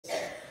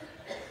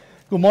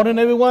Good morning,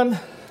 everyone.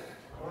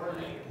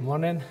 Good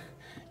morning.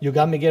 You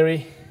got me,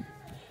 Gary.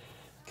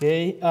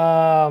 Okay.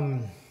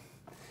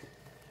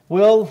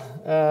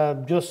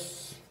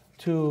 Just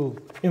to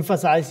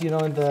emphasize,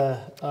 in the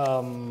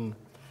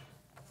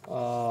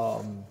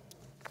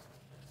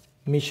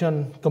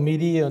mission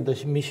committee and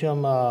the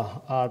mission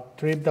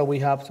trip that we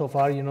have so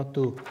far,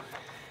 to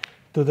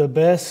the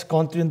best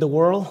country in the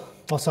world.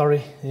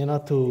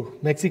 To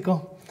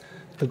Mexico,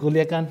 to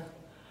Culiacan.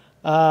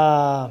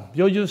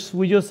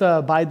 We just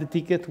buy the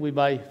ticket. We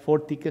buy 4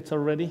 tickets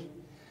already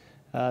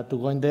to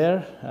go in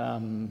there.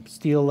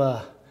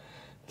 Still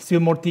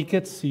more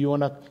tickets. You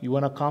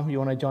wanna come? You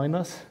wanna join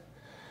us?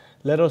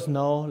 Let us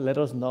know.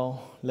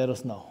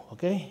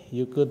 Okay?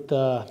 You could.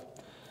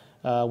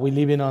 We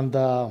living on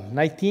the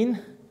 19th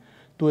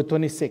to the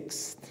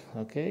 26th.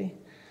 Okay?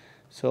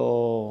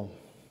 So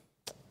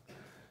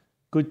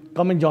could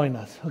come and join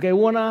us. Okay?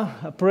 We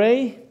wanna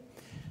pray.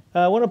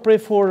 I wanna pray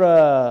for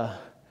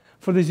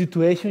the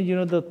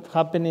situation, that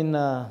happening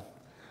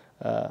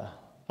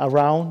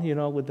around,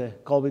 with the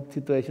COVID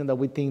situation that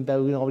we think that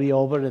will be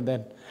over, and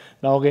then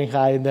now getting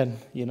high, and then,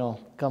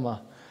 come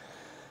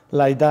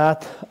like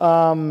that.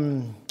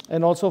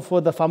 And also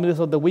for the families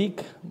of the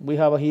week, we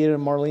have here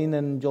Marlene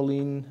and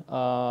Jolene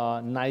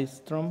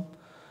Nystrom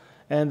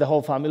and the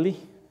whole family.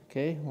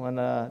 Okay,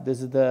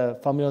 this is the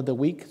family of the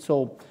week.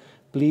 So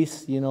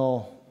please,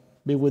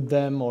 be with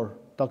them or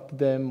talk to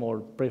them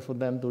or pray for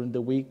them during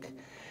the week.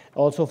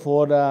 Also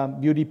for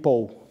Beauty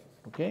Poe,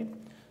 okay?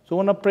 So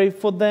I want to pray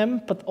for them,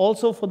 but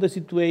also for the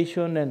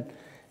situation.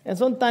 And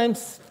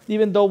sometimes,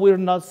 even though we're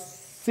not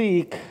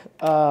sick,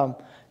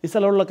 it's a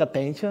lot like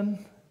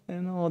attention.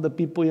 The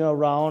people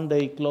around,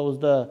 they close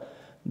the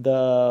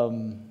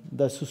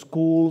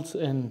schools.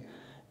 And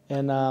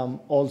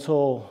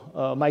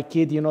also my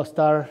kid,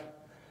 start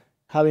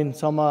having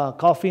some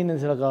coughing. And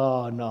it's like,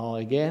 oh, no,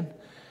 again.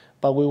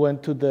 But we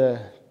went to the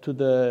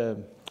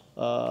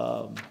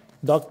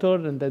doctor,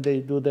 and then they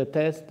do the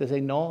test. They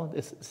say, no,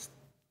 it's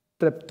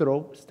strep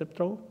throat,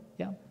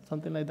 yeah,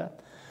 something like that.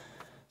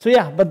 So,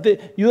 yeah, but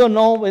you don't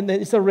know, and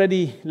it's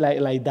already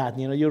like that.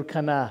 You're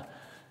kind of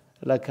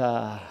like,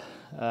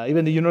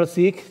 even though you're not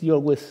sick, you're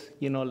always,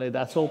 like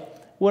that. So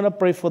we want to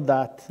pray for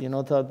that,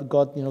 that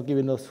God,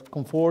 giving us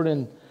comfort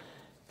and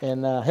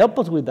help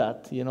us with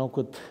that.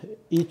 Could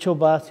each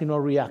of us,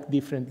 react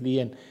differently.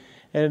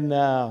 And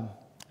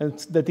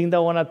the thing that I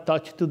want to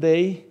touch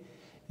today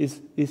is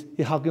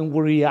how can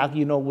we react,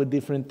 with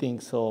different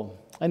things. So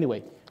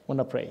anyway, I want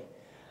to pray.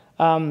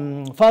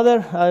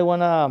 Father, I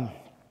want to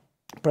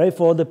pray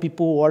for all the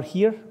people who are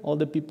here, all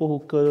the people who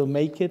could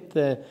make it,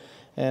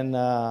 and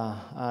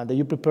that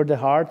you prepare the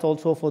heart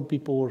also for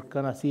people who are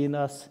kind of seeing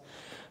us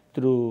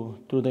through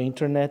the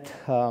internet.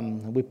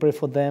 We pray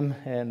for them,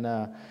 and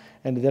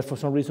if for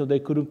some reason they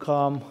couldn't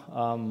come,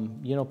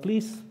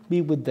 please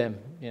be with them,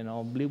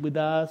 be with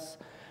us.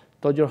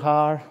 Touch your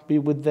heart, be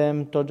with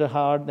them, touch your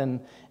heart, and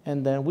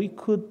then we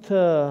could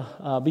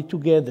be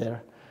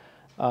together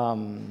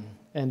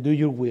and do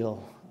your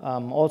will.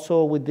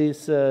 Also with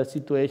this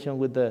situation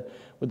with the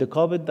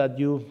COVID, that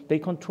you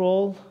take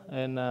control,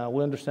 and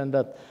we understand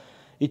that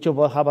each of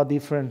us have a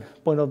different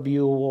point of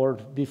view or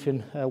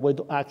different way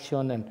to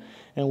action,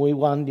 and we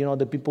want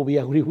the people we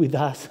agree with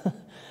us,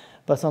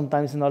 but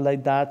sometimes it's not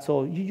like that.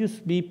 So you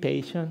just be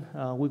patient.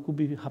 We could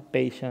be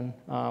patient.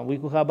 We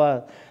could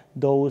have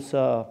those.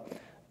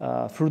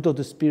 Fruit of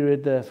the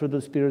Spirit,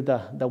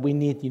 that we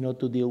need,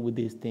 to deal with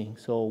these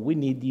things. So we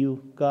need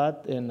you,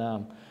 God,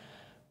 and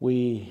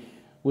we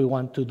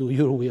want to do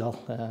your will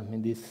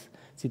in this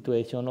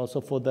situation.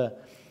 Also for the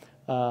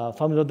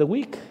family of the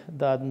week,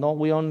 that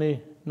we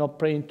only not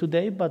praying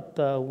today, but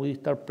we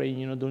start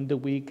praying, during the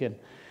week,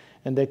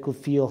 and they could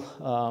feel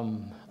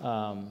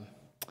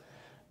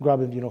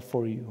grabbing,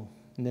 for you.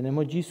 In the name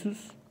of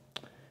Jesus,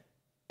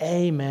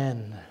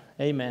 amen.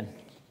 Amen.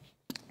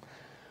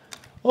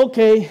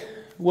 Okay.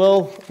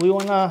 Well, we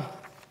wanna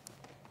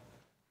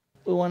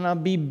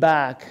be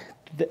back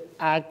to the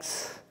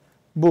Acts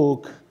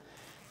book,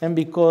 and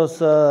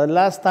because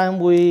last time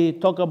we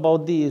talked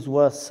about this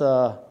was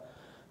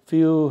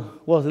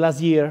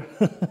last year,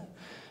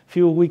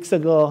 few weeks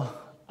ago.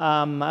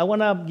 I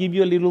wanna give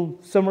you a little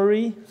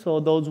summary,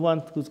 so those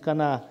ones who's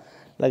kind of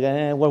like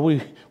where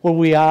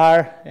we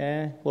are,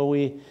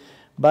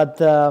 but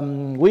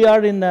we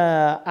are in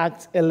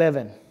Acts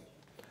 11,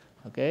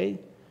 okay.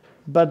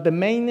 But the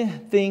main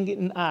thing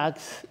in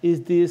Acts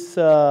is this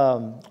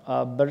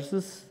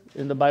verses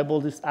in the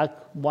Bible, this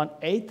Acts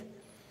 1:8.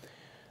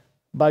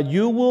 But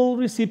you will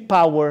receive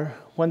power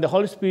when the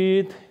Holy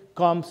Spirit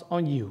comes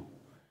on you.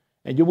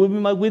 And you will be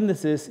my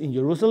witnesses in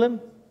Jerusalem,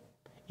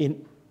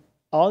 in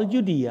all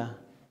Judea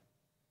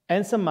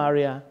and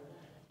Samaria,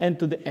 and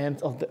to the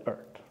ends of the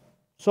earth.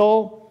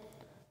 So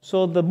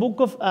the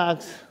book of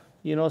Acts,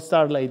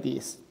 start like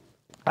this,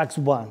 Acts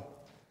 1.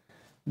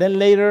 Then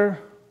later,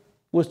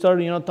 we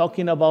start,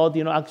 talking about,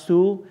 Acts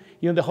 2,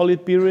 the Holy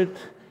Spirit,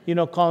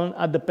 come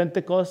at the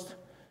Pentecost.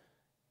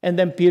 And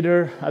then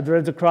Peter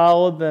addressed the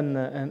crowd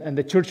and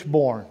the church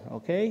born,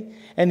 okay?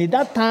 And in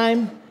that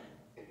time,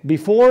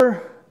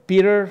 before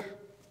Peter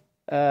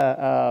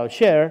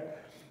shared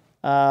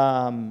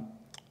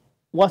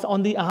was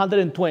only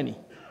 120.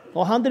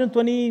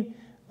 120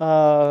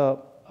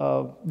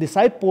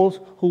 disciples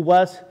who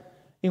was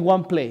in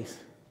one place.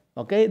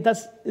 Okay,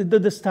 that's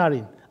the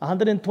starting.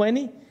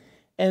 120,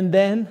 and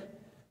then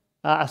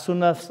as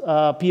soon as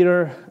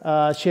Peter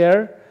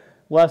shared,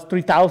 was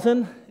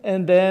 3,000,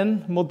 and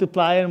then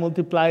multiply and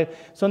multiply.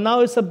 So now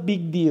it's a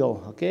big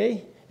deal.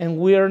 Okay, and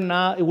we're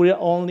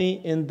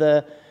only in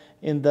the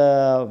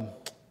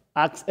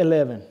Acts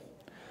 11.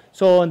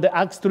 So in the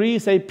Acts 3,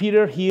 say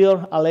Peter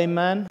healed a lame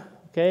man.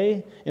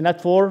 Okay, in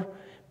Acts 4,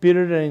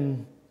 Peter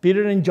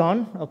and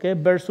John. Okay,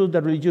 versus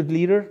the religious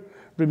leader.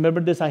 Remember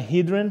the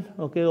Sanhedrin.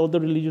 Okay, all the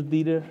religious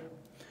leader.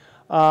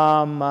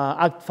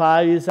 Act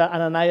 5 is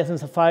Ananias and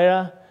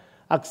Sapphira.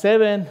 Act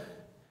 7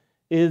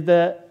 is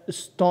the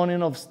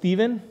stoning of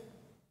Stephen.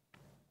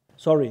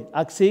 Sorry,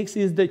 Act 6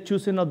 is the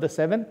choosing of the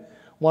 7.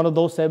 One of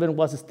those 7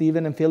 was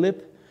Stephen and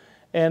Philip.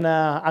 And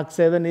Act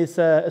 7 is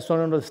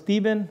stoning of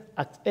Stephen.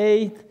 Act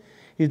 8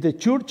 is the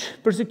church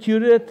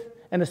persecuted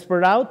and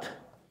spread out.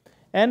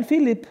 And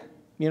Philip,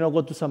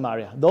 go to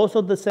Samaria. Those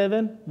of the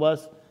 7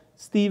 was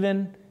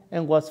Stephen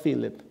and was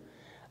Philip.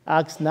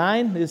 Acts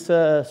 9 is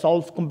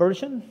Saul's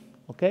conversion.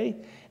 Okay,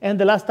 and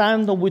the last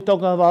time that we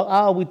talk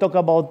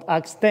about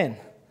Acts 10,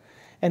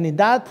 and in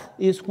that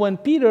is when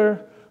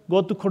Peter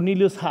go to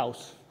Cornelius'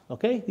 house.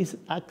 Okay, this is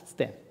Acts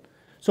 10.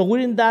 So we're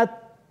in that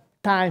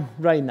time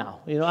right now.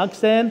 Acts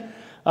 10.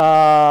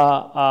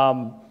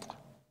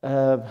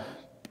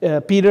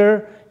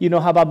 Peter,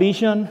 have a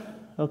vision.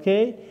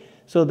 Okay,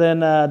 so then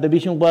the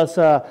vision was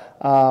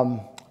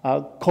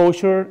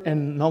kosher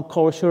and non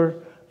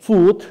kosher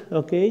food.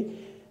 Okay,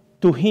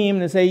 to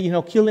him and say,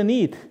 kill and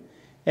eat.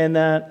 And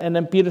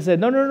then Peter said,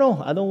 no,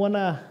 I don't want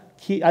to.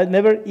 I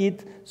never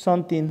eat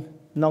something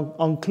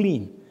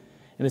unclean.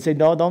 And he said,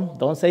 no,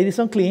 don't say it's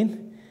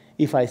unclean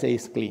if I say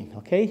it's clean,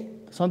 okay?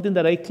 Something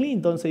that I clean,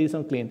 don't say it's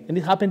unclean. And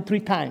it happened 3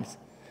 times,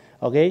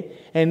 okay?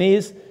 And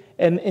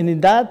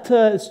in that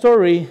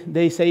story,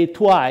 they say it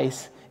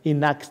twice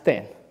in Acts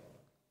 10.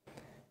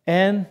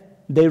 And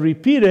they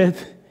repeat it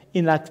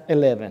in Acts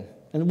 11.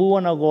 And we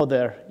want to go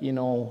there,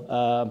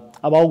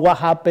 about what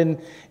happened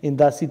in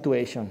that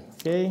situation,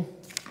 okay?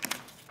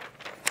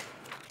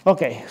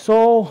 Okay,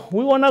 so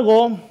we want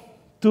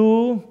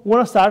to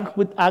start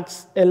with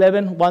Acts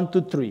 11,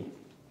 1-3.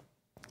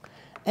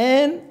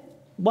 And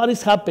what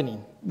is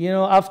happening?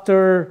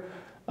 After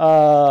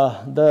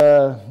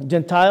the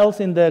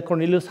Gentiles in the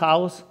Cornelius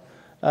house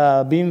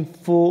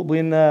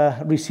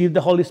received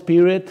the Holy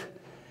Spirit,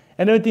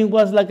 and everything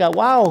was like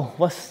wow,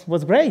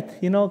 was great.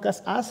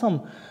 That's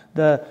awesome.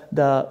 The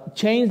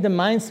change the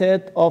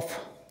mindset of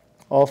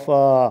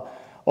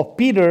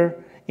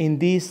Peter in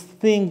this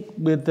thing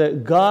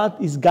with God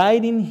is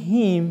guiding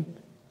him,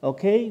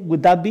 okay,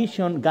 with that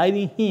vision,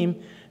 guiding him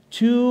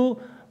to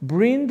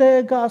bring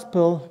the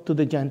gospel to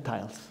the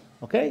Gentiles,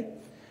 okay?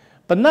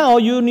 But now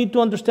you need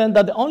to understand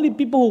that the only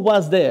people who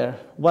was there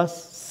was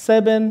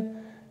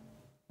 7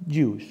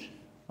 Jews,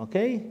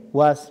 okay?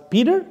 Was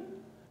Peter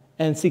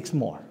and 6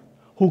 more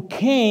who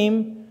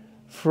came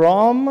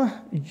from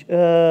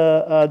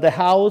the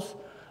house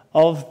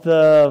of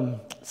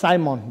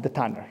Simon the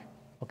tanner.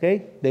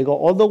 Okay, they go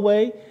all the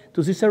way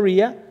to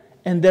Caesarea,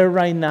 and they're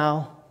right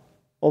now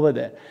over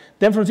there.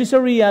 Then from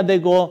Caesarea, they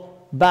go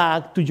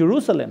back to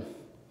Jerusalem.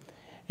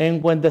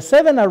 And when the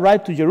 7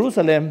 arrive to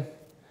Jerusalem,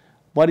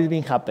 what is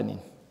been happening?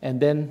 And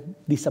then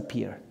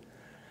disappear.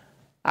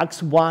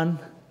 Acts 11,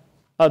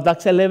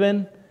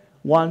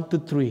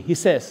 1-3. He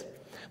says,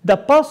 the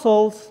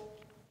apostles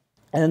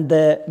and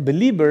the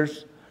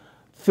believers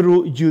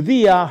through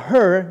Judea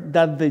heard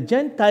that the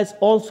Gentiles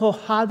also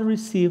had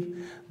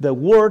received the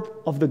word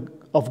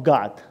of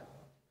God.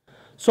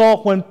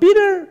 So when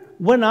Peter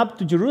went up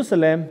to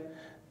Jerusalem,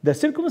 the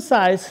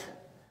circumcised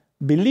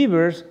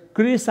believers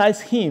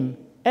criticized him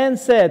and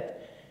said,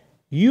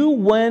 you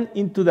went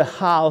into the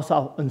house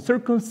of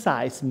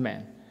uncircumcised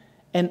men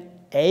and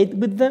ate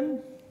with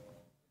them?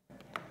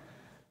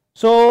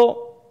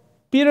 So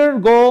Peter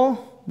go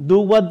do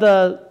what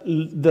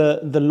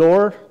the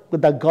Lord,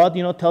 that God,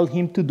 tell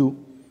him to do.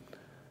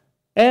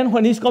 And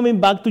when he's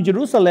coming back to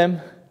Jerusalem,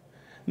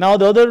 now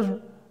the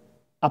other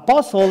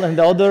apostle and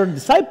the other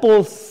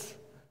disciples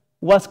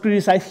was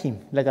criticizing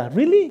him. Like,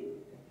 really?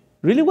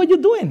 Really, what you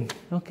doing?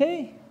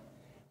 Okay.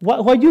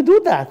 Why you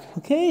do that?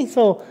 Okay.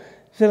 So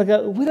like,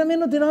 wait a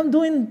minute, I'm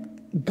doing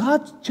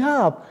God's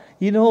job.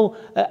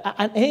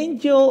 An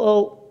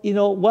angel,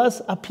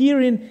 was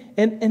appearing,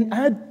 and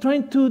I'm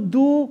trying to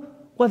do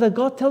what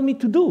God tell me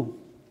to do.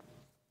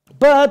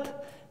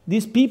 But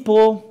these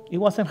people, it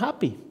wasn't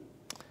happy.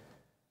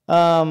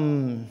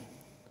 I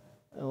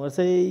would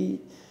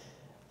say,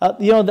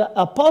 the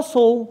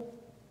apostle,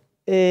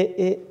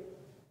 they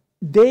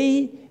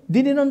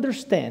didn't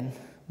understand.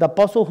 The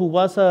apostle who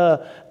was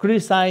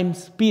criticizing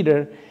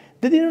Peter,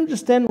 they didn't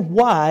understand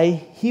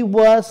why he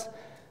was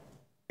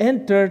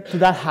entered to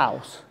that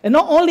house. And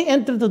not only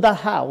entered to that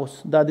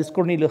house, this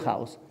Cornelius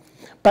house,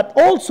 but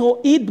also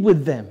eat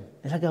with them.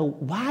 It's like,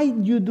 why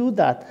you do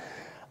that?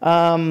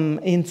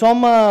 In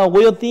some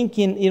way of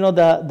thinking,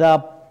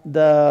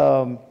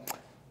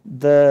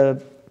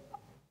 the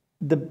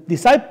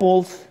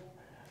disciples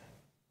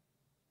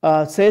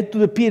said to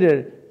the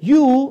Peter,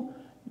 you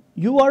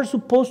are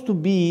supposed to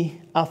be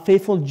a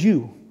faithful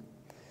Jew,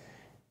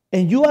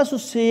 and you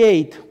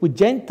associate with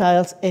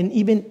Gentiles and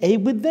even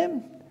eat with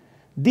them.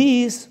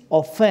 This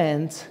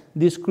offends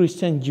these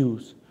Christian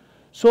Jews.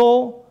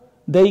 So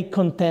they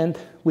contend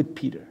with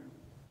Peter.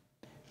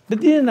 They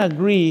didn't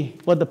agree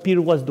what the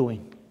Peter was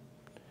doing.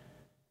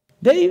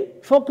 They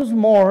focused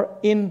more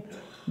in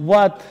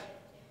what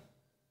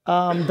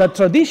the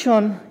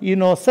tradition,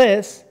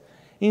 says,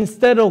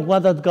 instead of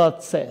what that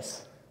God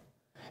says.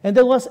 And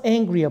they was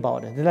angry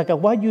about it. They're like,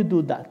 why you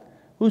do that?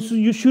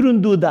 You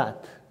shouldn't do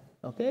that.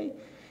 Okay?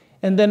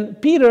 And then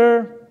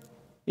Peter,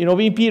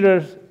 being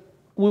Peter,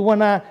 we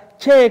want to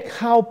check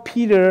how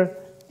Peter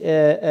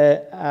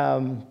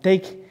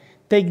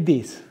take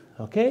this.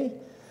 Okay?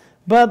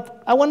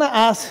 But I want to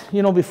ask,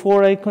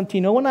 before I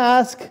continue, I want to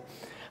ask,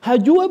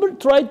 have you ever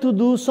tried to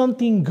do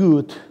something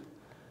good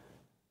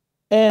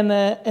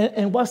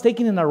and was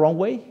taken in the wrong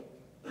way?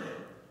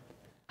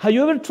 Have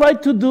you ever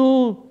tried to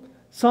do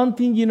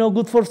something,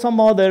 good for some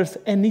others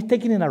and it's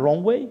taken in the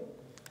wrong way?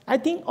 I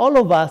think all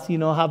of us,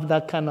 have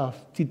that kind of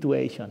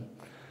situation.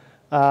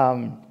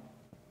 One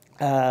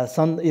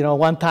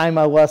time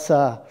I was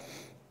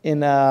in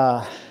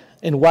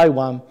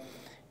YWAM,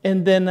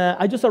 and then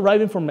I just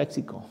arrived from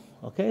Mexico.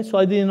 Okay, so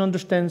I didn't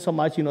understand so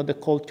much, the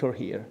culture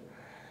here.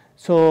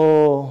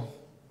 So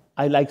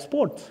I like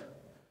sports.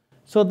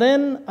 So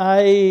then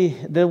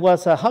there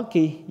was a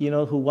hockey,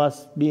 who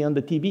was being on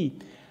the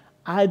TV.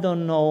 I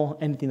don't know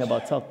anything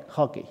about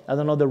hockey. I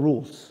don't know the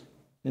rules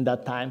in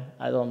that time.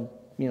 I don't,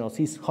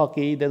 see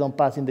hockey. They don't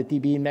pass in the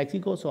TV in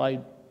Mexico, so I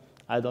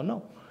don't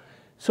know.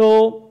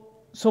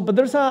 But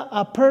there's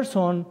a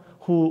person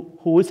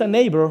who is a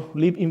neighbor, who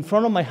live in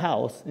front of my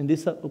house in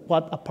this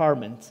quad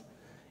apartments,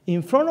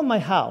 in front of my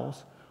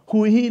house,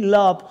 who he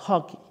loved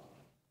hockey,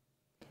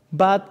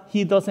 but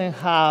he doesn't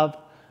have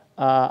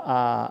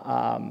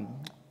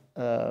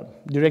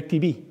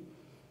DirecTV.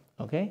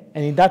 Okay,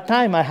 and in that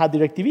time I had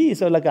DirecTV,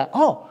 so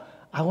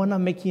I want to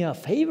make you a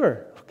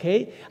favor.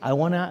 Okay, I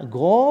want to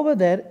go over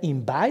there,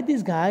 invite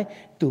this guy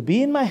to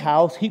be in my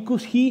house.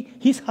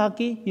 He's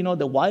hockey,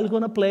 the Wild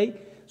gonna play,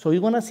 so he's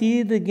gonna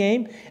see the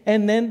game,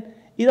 and then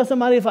it doesn't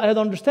matter if I don't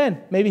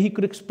understand. Maybe he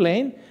could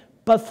explain,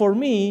 but for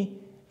me,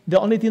 the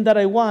only thing that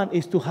I want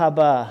is to have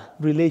a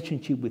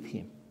relationship with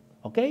him.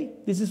 Okay,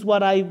 this is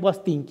what I was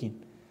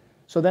thinking.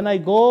 So then I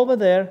go over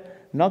there,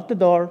 knock the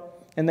door,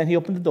 and then he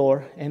opened the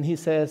door, and he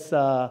says,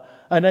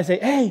 and I say,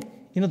 hey,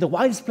 the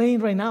Wild is playing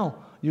right now.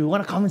 You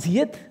want to come and see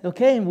it?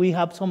 Okay, and we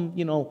have some,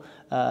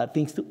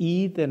 things to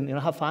eat and,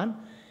 have fun.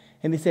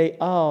 And he say,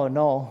 oh,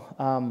 no,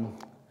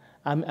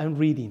 I'm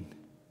reading.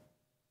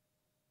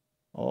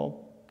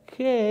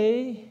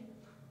 Okay.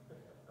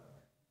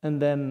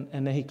 And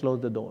then he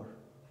closed the door.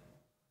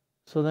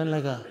 So then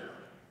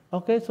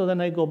okay, so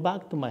then I go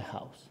back to my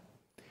house.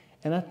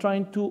 And I'm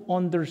trying to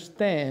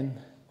understand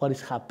what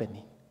is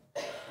happening.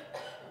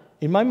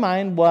 In my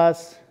mind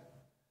was,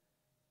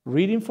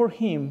 reading for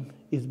him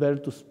is better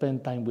to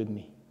spend time with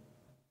me.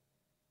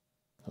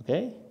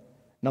 Okay?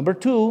 Number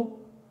 2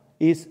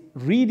 is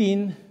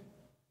reading.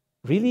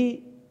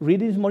 Really,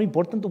 reading is more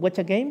important to watch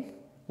a game?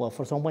 Well,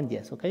 for someone,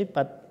 yes, okay?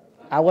 But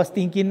I was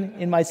thinking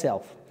in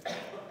myself.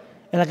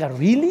 And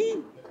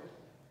really?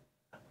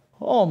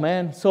 Oh,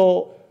 man.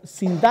 So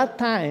since that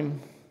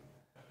time,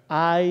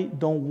 I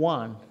don't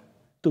want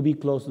to be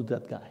close to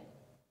that guy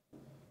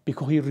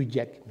because he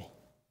rejected me.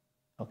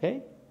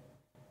 Okay?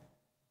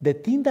 The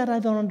thing that I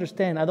don't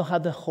understand, I don't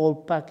have the whole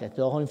package,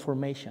 the whole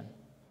information.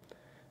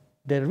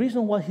 The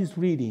reason why he's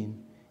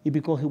reading is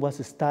because he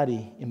was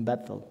studying in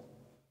Bethel.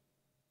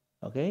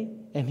 Okay?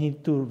 And he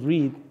need to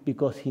read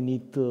because he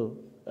need to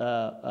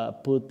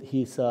put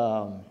his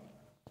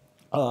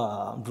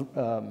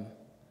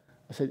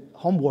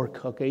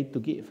homework, okay, to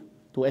give,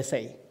 to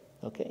essay,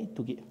 okay,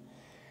 to give.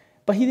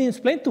 But he didn't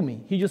explain to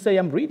me. He just say,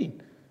 I'm reading.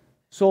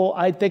 So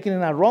I take it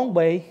in a wrong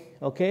way,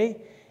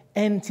 okay?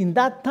 And in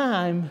that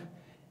time,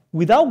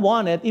 without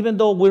wanting, even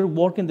though we're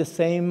working the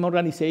same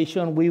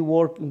organization, we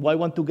work in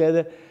Y1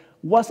 together,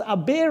 was a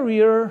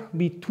barrier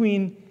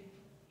between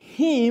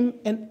him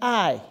and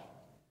I.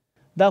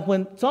 That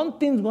when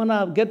something's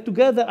gonna get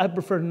together, I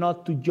prefer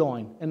not to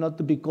join, and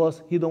not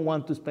because he don't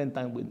want to spend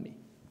time with me.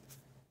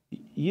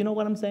 You know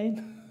what I'm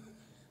saying?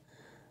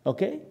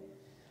 Okay?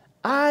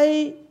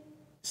 I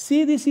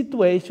see this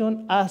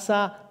situation as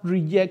a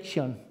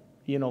rejection,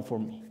 for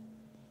me.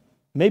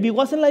 Maybe it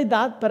wasn't like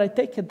that, but I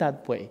take it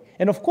that way.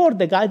 And of course,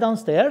 the guy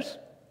downstairs,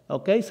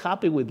 okay, is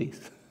happy with this.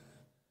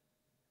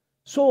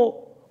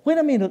 So, wait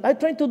a minute, I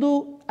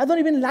don't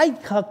even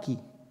like hockey,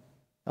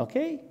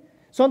 okay?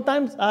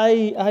 Sometimes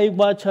I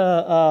watch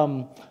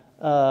not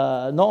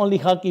only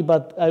hockey,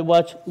 but I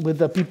watch with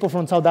the people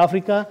from South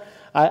Africa.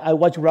 I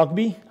watch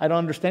rugby. I don't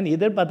understand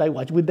either, but I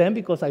watch with them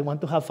because I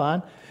want to have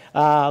fun.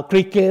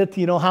 Cricket,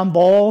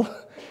 handball.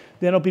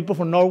 People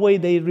from Norway,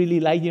 they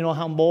really like,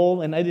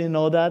 handball, and I didn't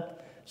know that.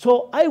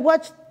 So I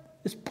watch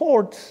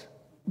sports,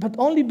 but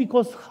only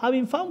because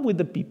having fun with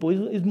the people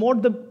is more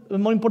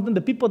important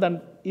the people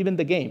than even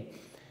the game.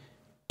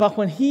 But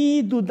when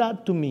he do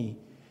that to me,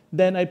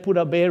 then I put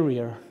a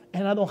barrier,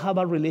 and I don't have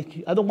a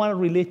relation. I don't want a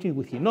relation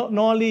with him. Not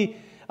only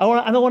I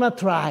don't want to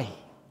try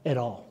at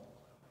all.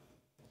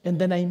 And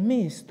then I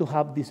miss to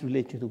have this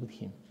relationship with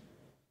him.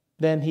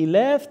 Then he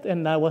left,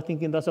 and I was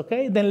thinking that's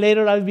okay. Then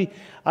later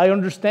I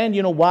understand,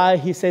 why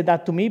he said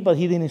that to me, but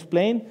he didn't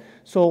explain.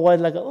 So I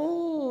was like,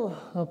 oh,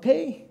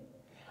 okay.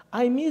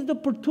 I missed the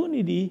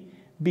opportunity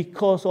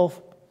because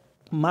of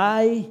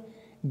my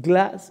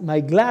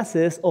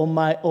glasses or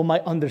my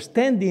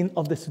understanding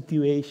of the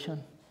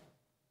situation.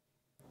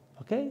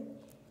 Okay?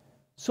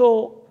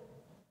 So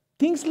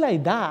things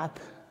like that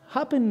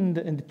happen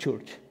in the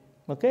church.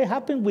 Okay?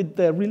 Happen with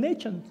the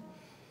relations.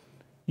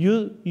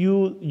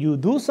 You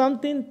do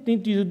something,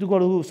 think you go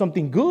to do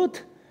something good.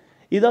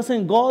 It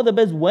doesn't go the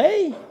best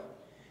way.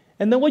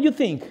 And then what you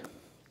think?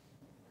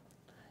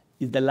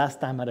 It's the last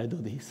time that I do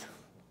this.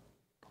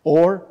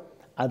 Or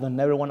I don't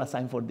never want to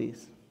sign for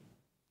this.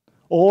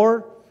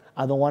 Or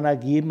I don't want to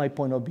give my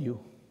point of view.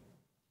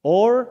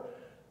 Or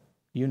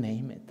you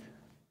name it.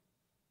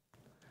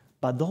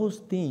 But those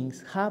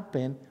things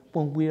happen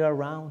when we're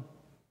around.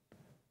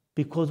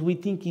 Because we're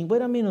thinking,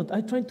 wait a minute,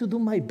 I'm trying to do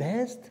my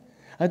best.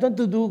 I try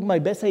to do my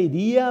best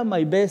idea,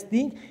 my best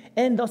thing,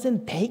 and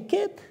doesn't take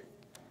it.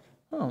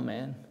 Oh,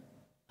 man,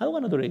 I don't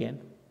want to do it again.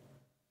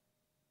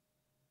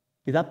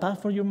 Is that pass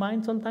for your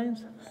mind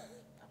sometimes?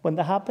 When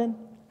that happens?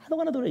 I don't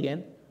want to do it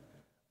again.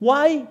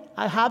 Why?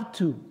 I have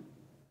to.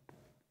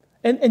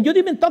 And you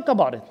didn't even talk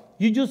about it.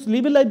 You just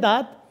leave it like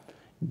that,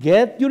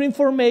 get your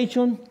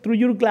information through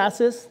your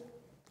glasses,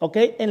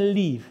 okay, and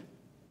leave.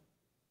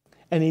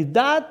 And if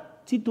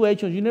that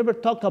situation, you never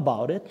talk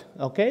about it,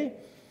 okay,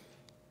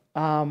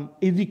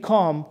 it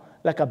become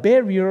like a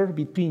barrier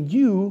between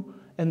you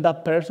and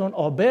that person,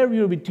 or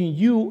barrier between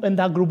you and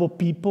that group of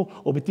people,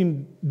 or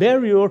between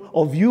barrier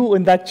of you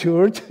and that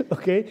church,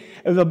 okay?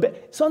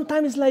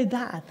 Sometimes it's like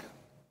that.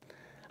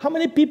 How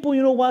many people,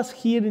 was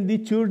here in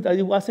this church that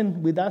it wasn't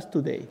with us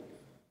today?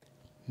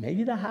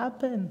 Maybe that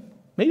happened.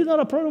 Maybe not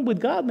a problem with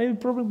God, maybe a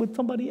problem with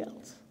somebody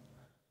else.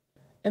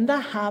 And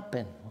that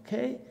happened,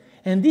 okay?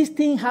 And this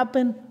thing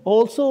happened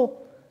also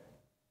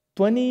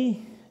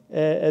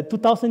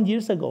 2,000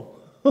 years ago,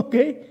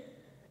 okay?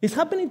 It's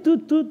happening to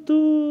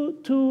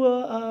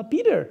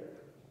Peter.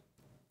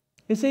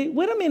 He say,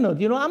 wait a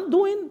minute, I'm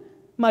doing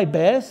my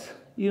best,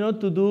 to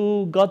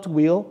do God's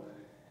will,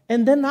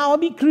 and then now I'll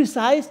be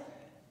criticized,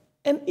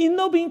 and it's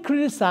not being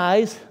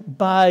criticized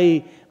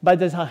by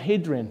the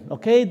Sanhedrin,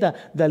 okay,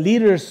 the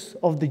leaders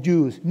of the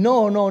Jews.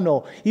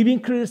 No. He's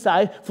being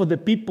criticized for the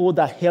people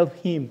that helped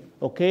him,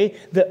 okay,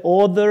 the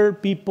other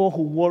people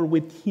who were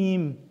with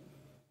him.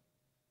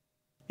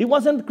 It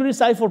wasn't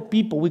criticized for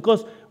people,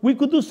 because we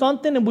could do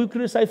something and we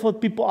criticize for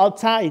people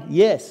outside,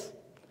 yes.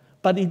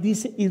 But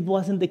it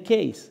wasn't the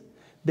case.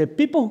 The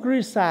people who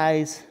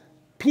criticized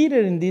Peter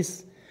in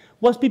this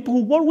was people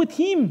who were with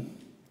him,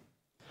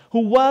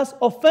 who was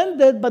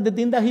offended by the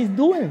thing that he's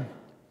doing.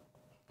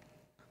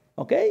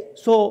 Okay?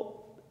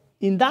 So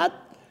in that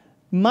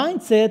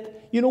mindset,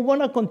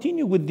 want to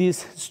continue with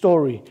this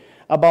story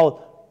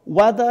about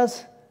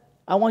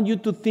I want you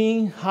to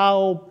think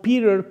how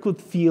Peter could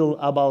feel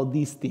about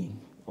this thing.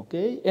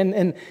 Okay,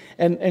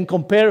 and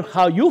compare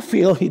how you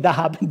feel if that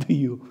happened to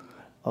you.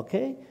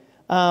 Okay,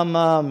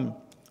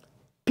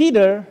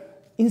 Peter,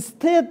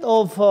 instead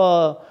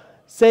of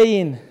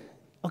saying,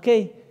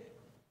 "Okay,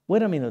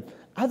 wait a minute,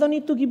 I don't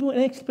need to give you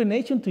an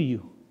explanation to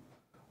you.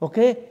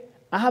 Okay,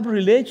 I have a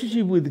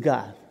relationship with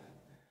God.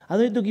 I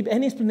don't need to give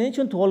any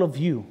explanation to all of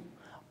you.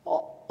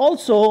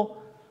 Also,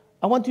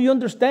 I want you to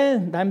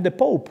understand that I'm the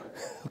Pope.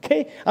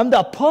 Okay, I'm the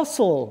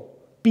Apostle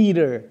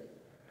Peter.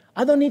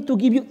 I don't need to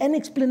give you any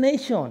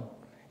explanation.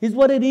 It's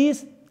what it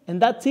is,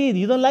 and that's it.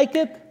 You don't like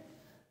it?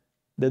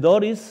 The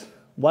door is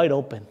wide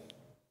open.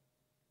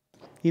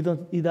 He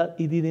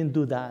didn't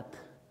do that.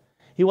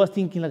 He was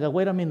thinking like,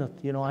 wait a minute,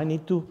 I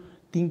need to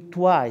think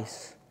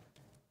twice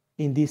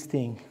in this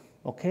thing,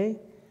 okay?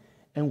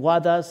 And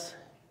what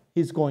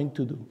he's going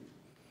to do.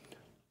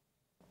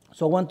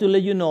 So I want to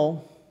let you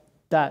know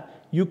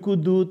that you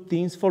could do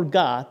things for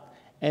God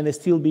and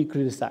still be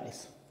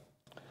criticized.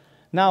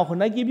 Now,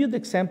 when I give you the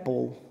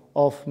example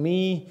of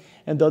me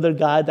and the other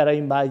guy that I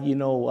invite,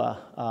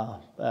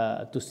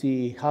 to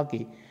see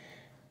hockey,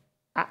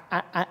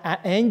 an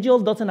angel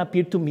doesn't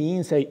appear to me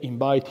and say,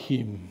 invite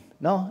him.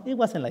 No, it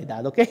wasn't like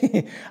that,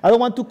 okay? I don't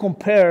want to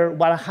compare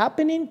what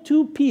happening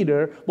to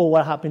Peter with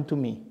what happened to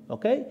me,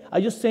 okay?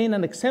 I'm just saying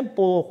an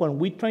example of when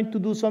we're trying to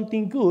do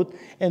something good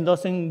and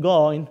doesn't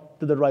go into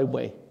the right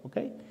way,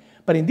 okay?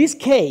 But in this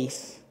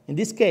case,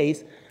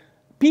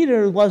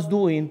 Peter was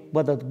doing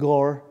what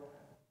God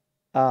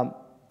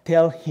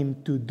tell him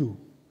to do.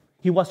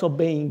 He was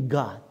obeying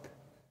God.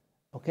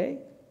 Okay?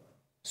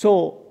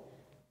 So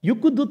you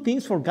could do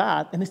things for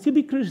God and still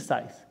be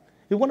criticized.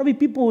 You want to be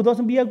people who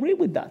doesn't agree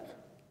with that.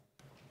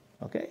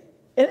 Okay?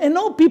 And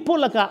not people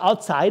like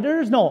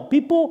outsiders. No,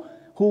 people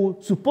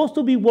who's supposed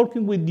to be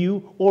working with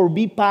you or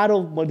be part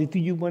of what it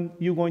is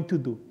you're going to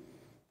do.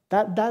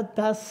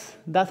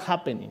 That's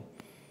happening.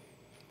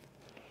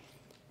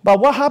 But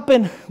what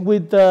happened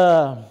with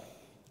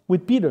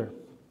Peter?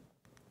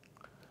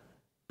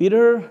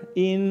 Peter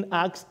in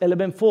Acts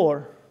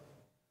 11:4,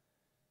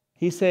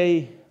 he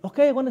say,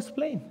 okay, I want to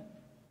explain.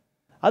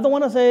 I don't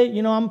want to say,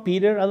 I'm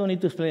Peter. I don't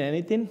need to explain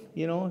anything,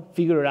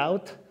 figure it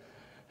out.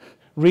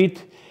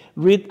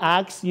 Read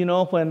Acts,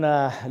 when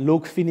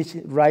Luke finished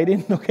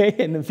writing, okay,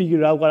 and then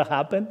figure out what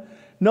happened.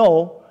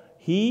 No,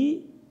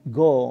 he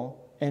go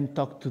and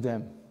talk to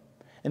them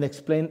and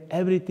explain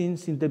everything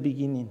since the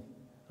beginning.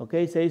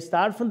 Okay, so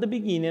start from the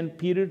beginning.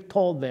 Peter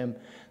told them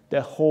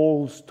the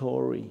whole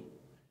story.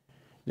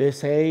 They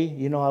say,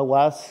 I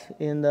was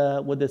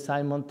with the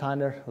Simon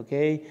Tanner,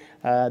 okay?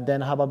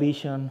 Then I have a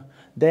vision.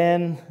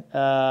 Then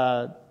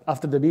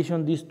after the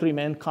vision, these three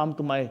men come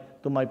to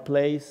my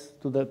place,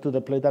 to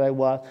the place that I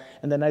was,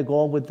 and then I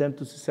go with them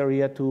to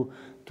Caesarea to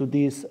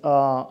this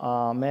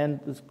man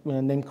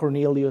named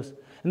Cornelius.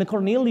 And then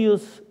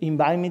Cornelius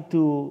invited me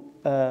to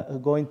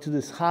go into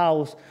this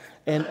house,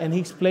 and he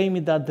explained me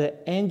that the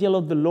angel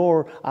of the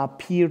Lord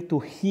appeared to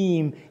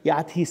him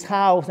at his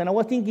house. And I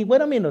was thinking,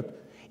 wait a minute.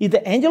 If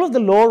the angel of the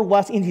Lord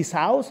was in his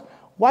house,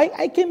 why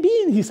I can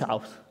be in his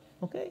house?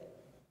 Okay?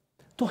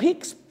 So he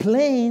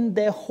explained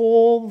the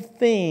whole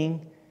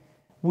thing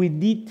with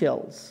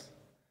details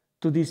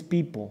to these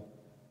people,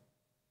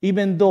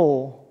 even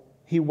though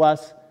he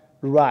was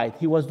right.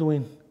 He was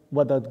doing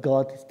what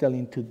God is telling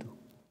him to do.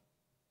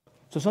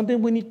 So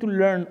something we need to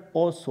learn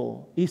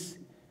also is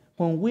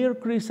when we are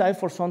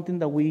criticized for something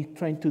that we're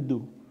trying to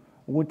do,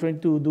 we're trying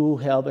to do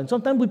help, and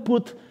sometimes we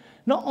put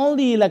not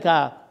only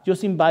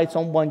just invite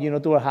someone,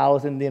 to our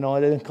house and, they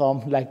didn't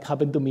come like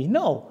happened to me.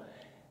 No.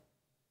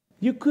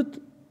 You could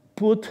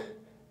put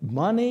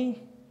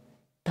money,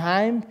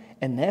 time,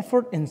 and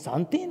effort in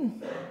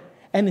something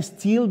and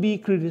still be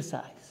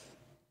criticized.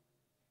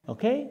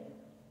 Okay?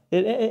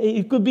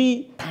 It could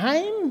be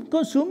time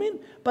consuming,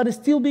 but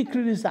still be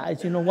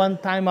criticized. One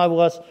time I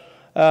was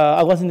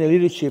in the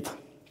leadership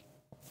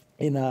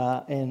in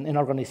an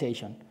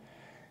organization.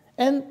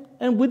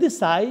 And we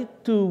decide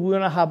we're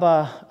going to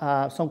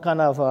have some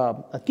kind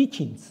of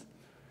teachings.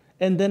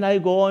 And then I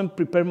go and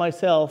prepare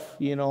myself,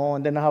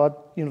 and then I have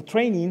a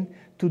training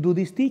to do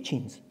these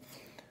teachings.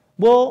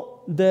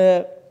 Well,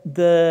 the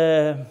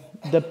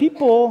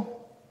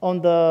people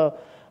on the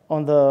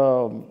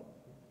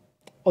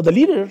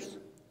leaders,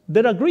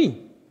 they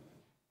agree.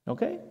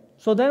 Okay?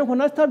 So then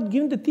when I start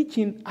giving the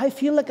teaching, I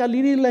feel like a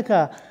little like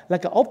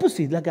a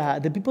opposite,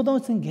 the people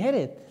don't get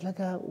it.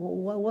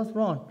 What's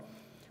wrong?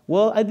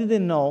 Well, I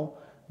didn't know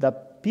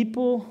that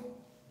people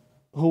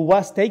who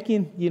was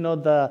taking,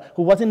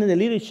 who wasn't in the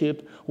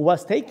leadership, who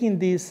was taking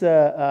these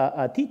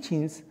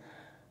teachings,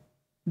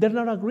 they're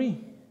not agree.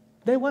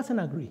 They wasn't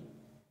agree.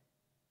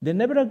 They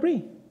never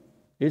agree.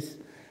 It's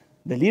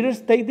the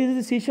leaders take this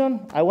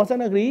decision. I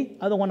wasn't agree.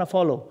 I don't want to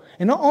follow.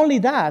 And not only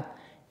that,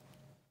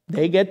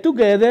 they get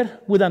together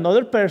with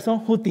another person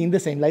who thinks the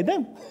same like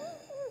them.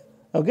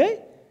 Okay?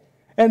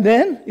 And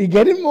then it's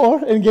getting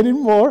more and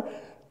getting more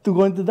to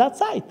go into that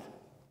side.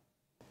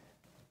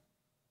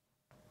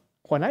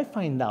 When I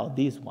find out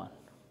this one,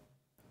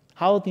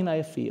 how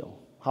I feel?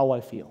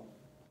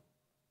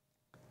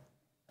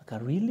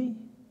 Really?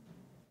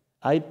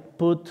 I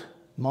put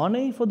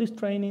money for this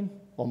training,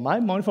 or my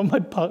money from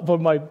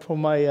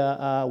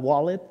my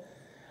wallet.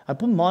 I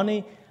put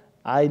money.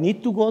 I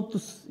need to go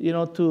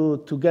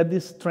to get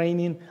this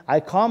training. I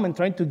come and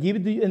try to give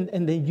it to you,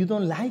 and then you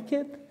don't like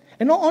it.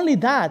 And not only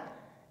that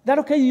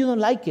okay, you don't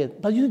like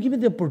it, but you give me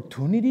the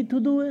opportunity to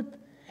do it.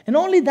 And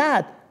not only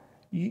that,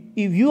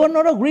 if you are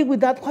not agree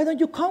with that, why don't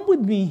you come with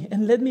me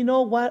and let me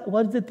know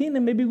what's the thing,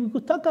 and maybe we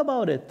could talk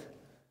about it.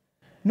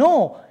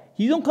 No,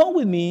 you don't come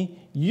with me.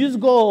 You just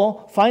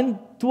go find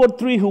 2 or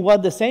 3 who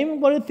was the same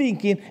what you're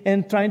thinking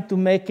and trying to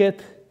make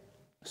it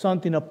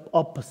something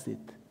opposite.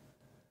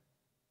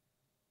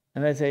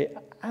 And I say,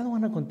 I don't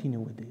want to continue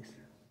with this.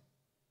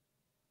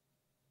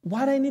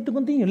 Why do I need to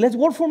continue? Let's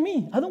work for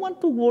me. I don't want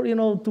to work,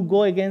 to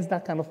go against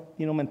that kind of,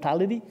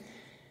 mentality.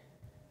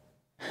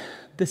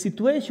 The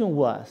situation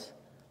was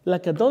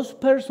like those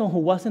person who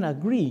wasn't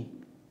agree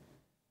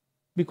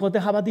because they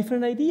have a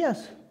different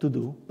ideas to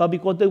do, but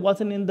because they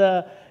wasn't in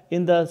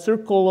the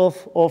circle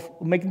of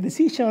making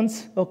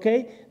decisions,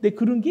 okay, they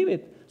couldn't give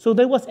it. So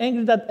they was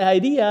angry that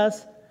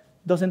ideas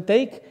doesn't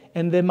take,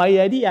 and then my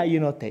idea,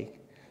 take.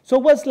 So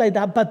it was like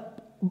that,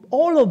 but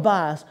all of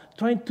us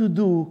trying to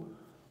do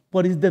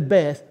what is the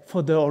best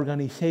for the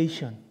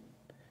organization,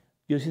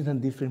 using a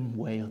different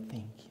way of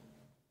thinking.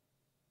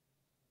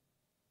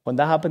 When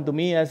that happened to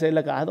me, I said,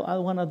 I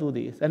don't want to do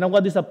this. And I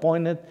was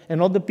disappointed.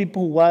 And all the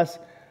people who was,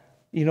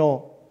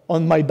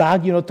 on my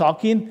back,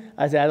 talking,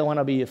 I said, I don't want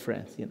to be your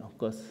friend,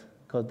 because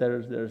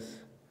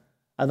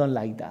I don't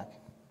like that.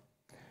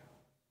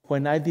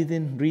 When I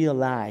didn't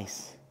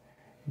realize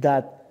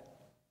that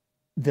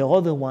the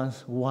other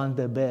ones want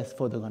the best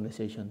for the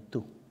organization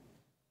too.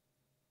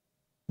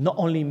 Not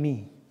only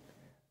me,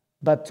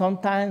 but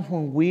sometimes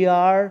when we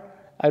are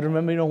I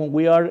remember, when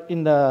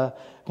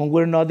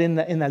we're not in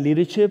a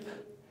leadership,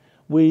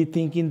 we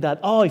thinking that,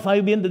 if I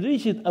be in the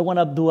leadership, I want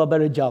to do a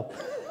better job.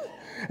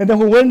 And then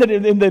when we're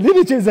in the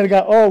leadership, it's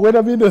like, when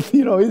I'm in the,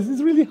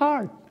 it's really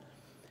hard.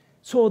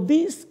 So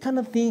this kind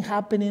of thing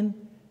happening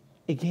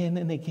again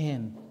and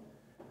again.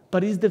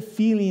 But it's the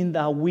feeling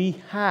that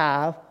we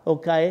have,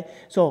 okay?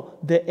 So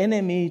the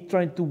enemy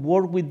trying to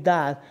work with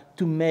that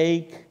to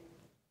make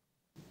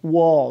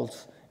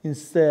walls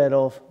instead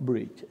of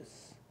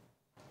bridges.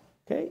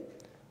 Okay?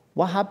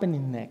 What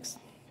happening next?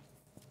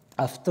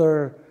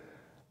 After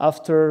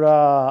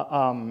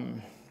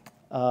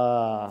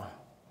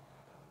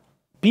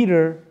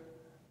Peter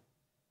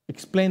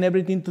explained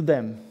everything to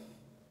them,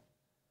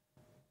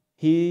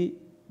 he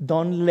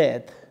don't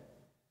let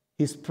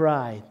his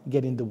pride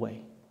get in the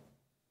way.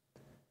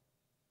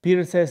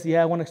 Peter says,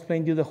 I want to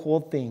explain to you the whole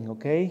thing,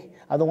 okay?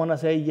 I don't want to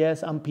say,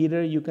 yes, I'm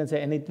Peter, you can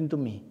say anything to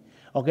me.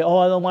 Okay,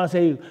 I don't want to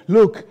say,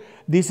 look,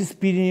 this is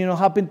Peter,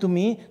 happened to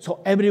me,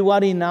 so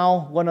everybody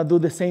now want to do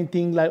the same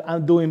thing like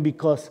I'm doing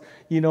because,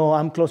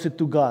 I'm closer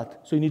to God,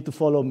 so you need to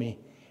follow me.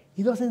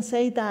 He doesn't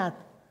say that.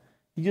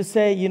 He just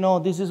say,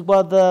 this is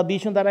what the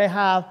vision that I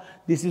have,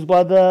 this is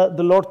what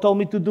the Lord told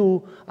me to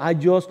do, I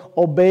just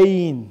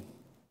obeying,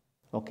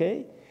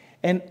 okay?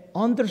 And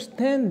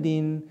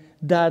understanding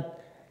that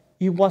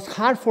it was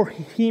hard for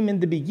him in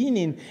the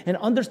beginning, and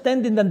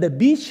understanding that the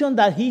vision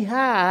that he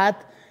had,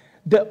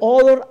 the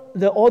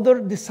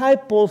other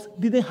disciples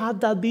didn't have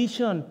that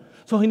vision.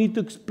 So he need to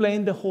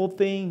explain the whole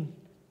thing.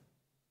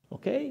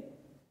 Okay?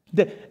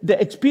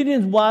 The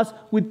experience was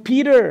with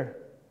Peter,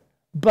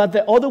 but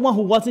the other one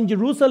who was in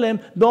Jerusalem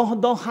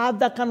don't have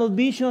that kind of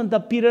vision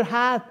that Peter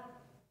had.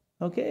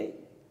 Okay?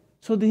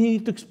 So they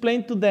need to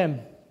explain to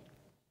them.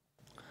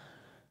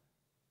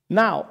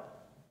 Now,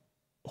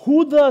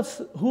 who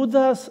does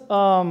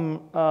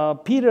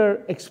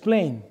Peter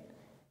explain?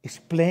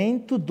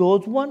 Explain to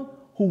those one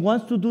who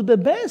wants to do the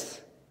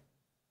best.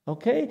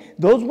 Okay?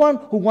 Those one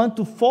who want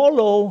to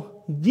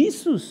follow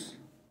Jesus.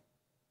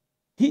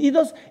 He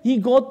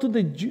go to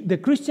the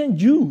Christian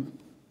Jew.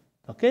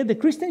 Okay? The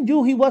Christian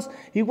Jew, he was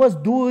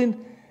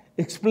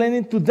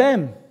explaining to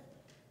them.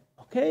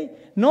 Okay?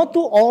 Not to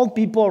all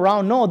people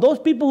around. No, those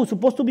people who are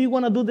supposed to be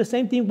want to do the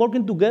same thing,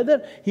 working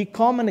together, he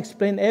come and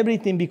explain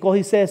everything because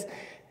he says,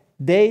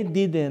 they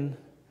didn't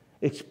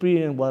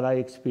experience what I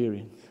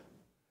experienced.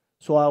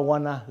 So I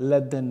want to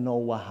let them know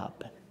what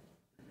happened.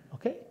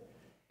 Okay?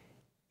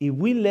 If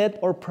we let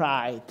our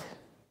pride,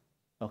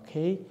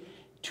 okay,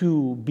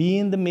 to be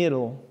in the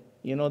middle,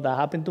 that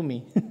happened to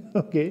me,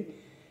 okay?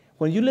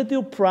 When you let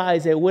your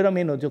pride say, wait a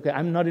minute, okay,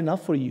 I'm not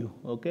enough for you,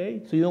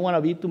 okay? So you don't want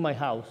to be to my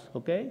house,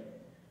 okay?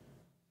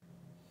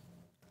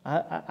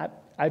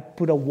 I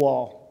put a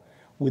wall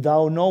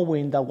without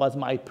knowing that was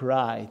my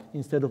pride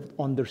instead of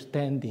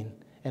understanding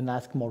and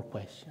ask more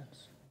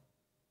questions.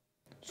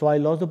 So I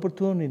lost the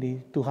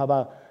opportunity to have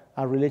a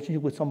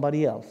relationship with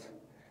somebody else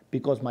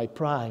because my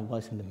pride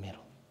was in the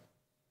middle.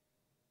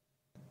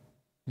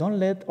 Don't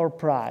let our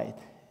pride,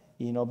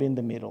 be in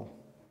the middle.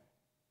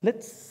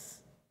 Let's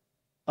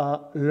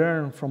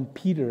learn from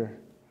Peter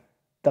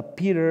that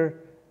Peter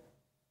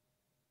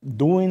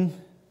doing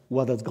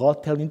what does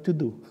God tell him to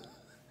do.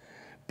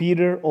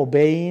 Peter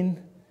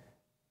obeying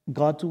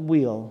God's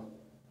will.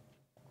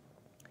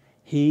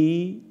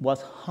 He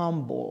was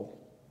humble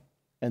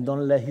and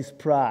don't let his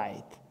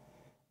pride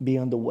be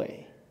on the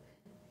way.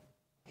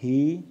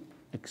 He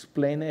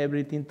explained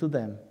everything to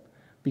them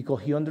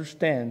because he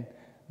understand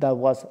that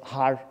was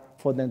hard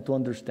for them to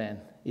understand.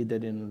 It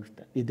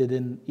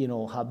didn't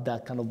have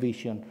that kind of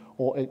vision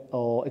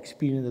or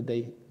experience that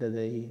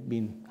they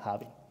been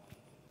having.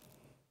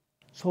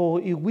 So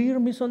if we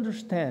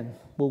misunderstand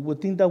what we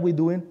think that we're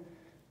doing,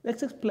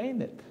 let's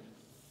explain it.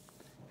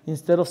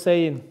 Instead of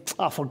saying,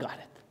 I forgot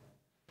it.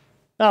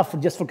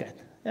 Just forget.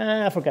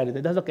 Forget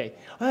it. That's okay.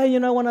 I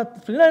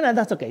want to. No,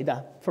 that's okay.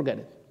 Forget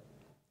it.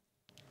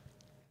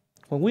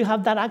 When we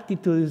have that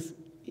attitude,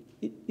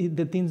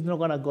 the things not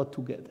going to go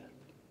together.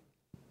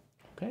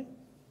 Okay?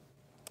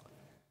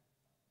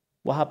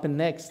 What happened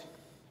next?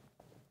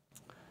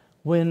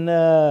 When,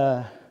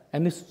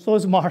 and it's so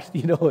smart,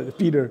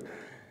 Peter.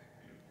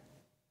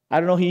 I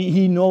don't know,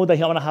 he know that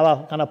he's going to have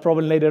a kind of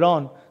problem later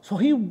on. So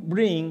he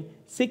bring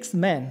 6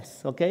 men,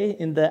 okay?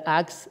 In the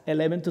Acts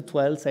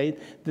 11-12 says,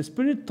 the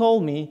Spirit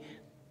told me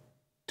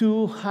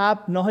to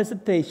have no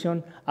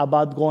hesitation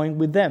about going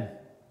with them.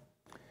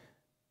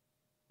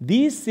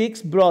 These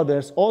 6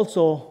 brothers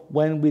also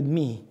went with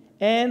me,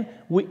 and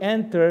we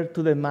entered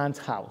to the man's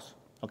house.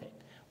 Okay,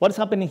 what is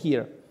happening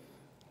here?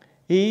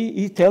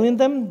 He's telling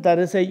them that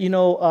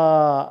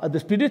the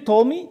Spirit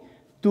told me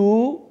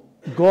to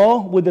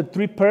go with the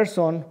 3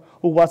 person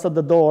who was at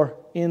the door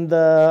in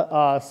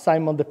the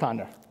Simon the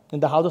Tanner, in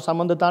the house of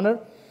Simon the Tanner.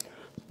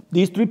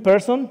 These 3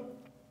 person,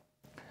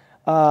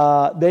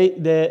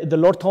 the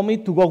Lord told me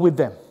to go with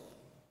them.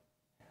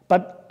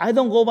 But I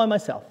don't go by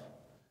myself.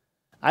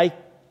 I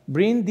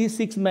bring these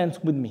 6 men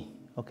with me.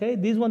 Okay,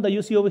 this one that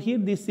you see over here,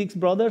 these 6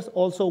 brothers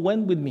also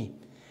went with me.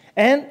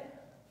 And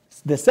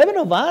the 7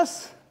 of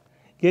us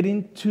get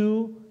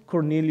into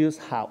Cornelius'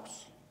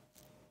 house.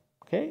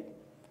 Okay?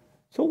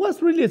 So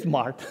what's really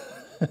smart?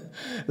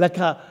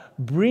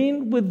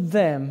 Bring with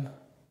them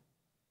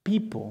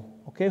people,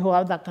 okay, who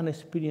have that kind of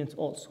experience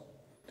also.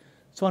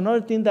 So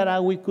another thing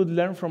that we could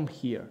learn from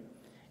here,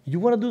 you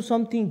want to do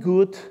something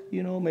good,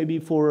 maybe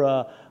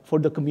for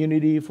the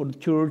community, for the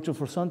church, or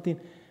for something,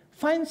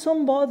 find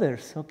some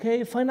others,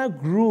 okay? Find a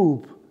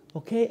group,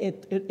 okay,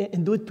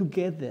 and do it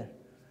together,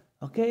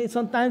 okay?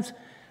 Sometimes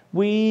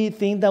we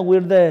think that we're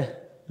the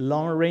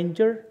Lone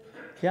Ranger,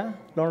 yeah,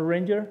 Lone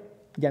Ranger,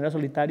 Llano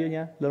Solitario,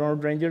 yeah, the Lone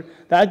Ranger,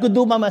 that I could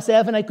do by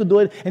myself and I could do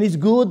it, and it's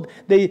good.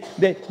 They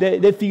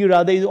figure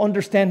out, they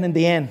understand in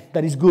the end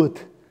that it's good.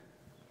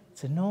 I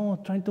said, no,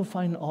 trying to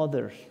find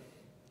others.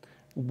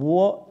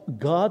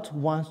 God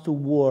wants to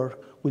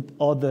work with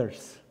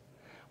others.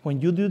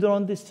 When you do your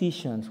own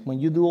decisions, when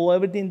you do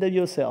everything that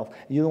yourself,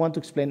 you don't want to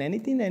explain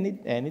anything,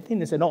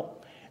 they say, no,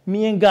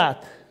 me and God.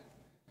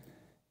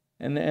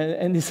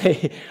 And they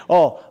say,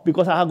 oh,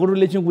 because I have a good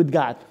relationship with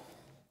God.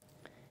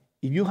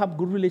 If you have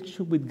good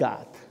relationship with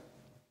God,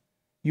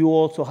 you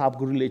also have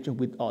good relationship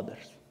with others.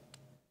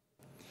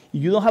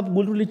 If you don't have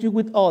good relationship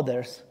with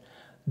others,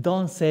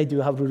 don't say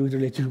you have good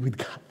relationship with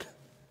God.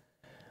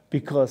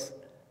 Because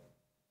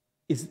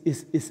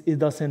it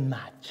doesn't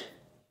match.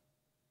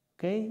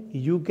 Okay?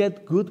 You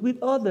get good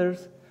with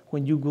others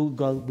when you go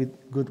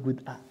good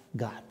with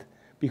God.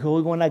 Because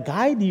we want to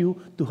guide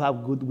you to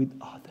have good with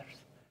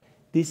others.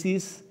 This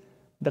is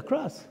the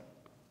cross.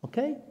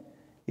 Okay?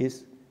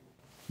 It's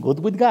good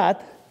with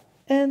God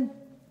and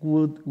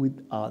good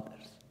with others.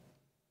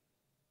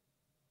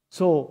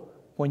 So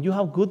when you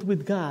have good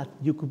with God,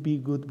 you could be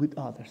good with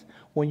others.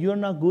 When you're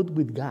not good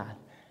with God,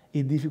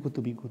 it's difficult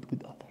to be good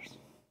with others.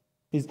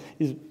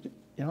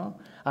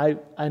 I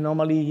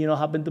normally,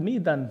 happen to me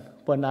that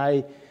when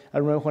I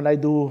remember when I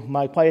do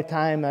my quiet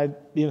time, I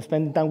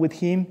spend time with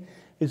Him.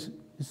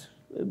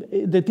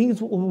 The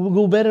things will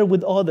go better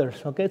with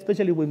others, okay,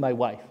 especially with my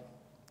wife.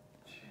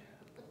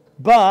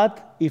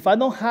 But if I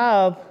don't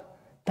have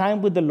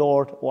time with the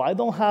Lord, or I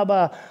don't have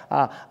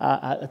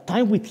a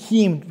time with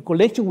Him,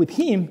 connection with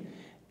Him,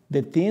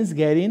 the things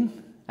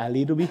getting a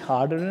little bit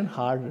harder and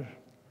harder.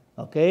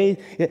 Okay,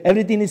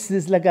 everything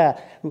is like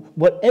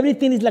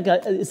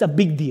it's a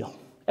big deal.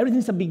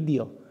 Everything's a big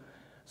deal.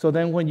 So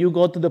then when you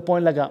go to the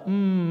point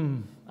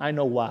I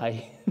know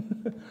why.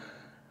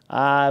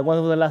 When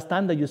was the last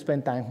time that you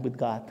spent time with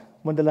God?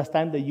 When the last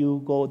time that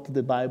you go to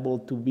the Bible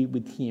to be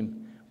with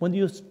Him? When do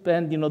you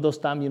spend, those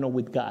time,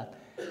 with God?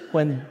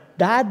 When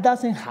that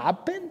doesn't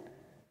happen,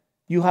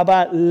 you have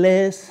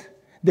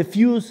the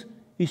fuse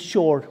is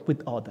short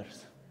with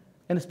others.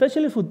 And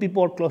especially with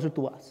people who are closer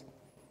to us.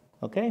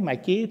 Okay, my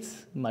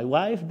kids, my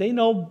wife, they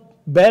know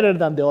better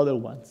than the other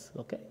ones,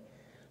 okay?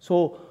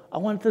 So I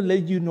want to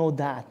let you know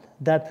that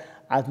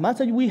as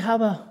much as we have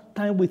a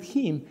time with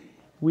Him,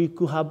 we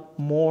could have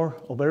more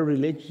of a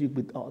relationship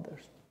with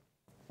others.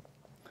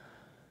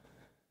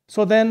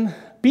 So then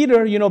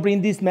Peter,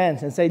 bring these men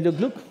and say,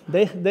 look,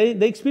 they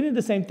experienced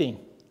the same thing,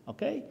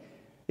 okay?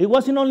 It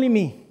wasn't only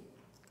me,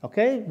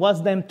 okay? It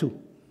was them too.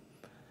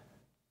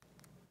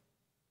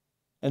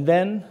 And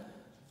then,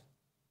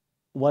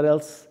 what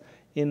else?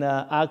 In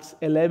Acts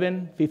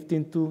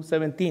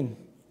 11:15-17.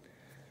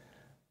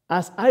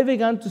 As I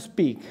began to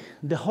speak,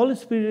 the Holy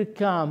Spirit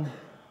came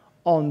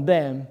on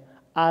them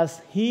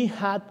as He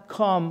had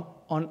come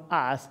on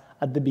us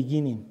at the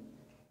beginning.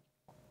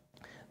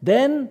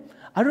 Then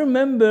I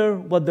remember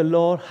what the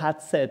Lord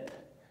had said.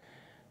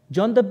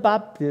 John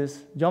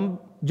baptized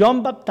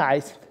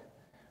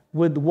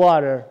with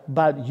water,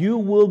 but you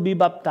will be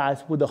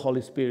baptized with the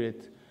Holy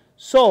Spirit.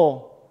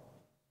 So,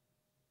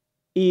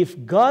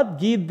 if God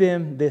gave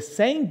them the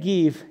same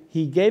gift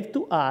He gave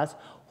to us,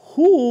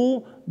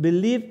 who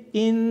believe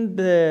in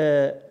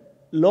the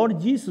Lord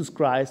Jesus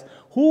Christ,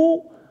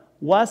 who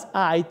was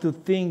I to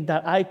think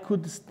that I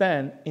could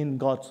stand in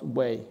God's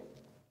way?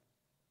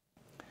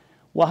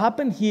 What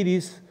happened here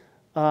is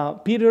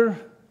Peter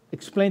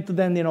explained to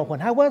them, when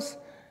I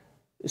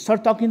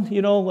start talking,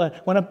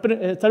 when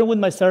I started with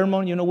my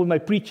sermon, with my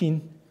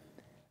preaching,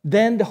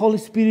 then the Holy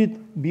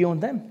Spirit be on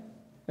them.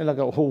 And I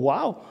go, oh,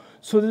 wow.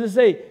 So they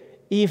say,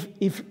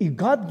 if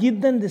God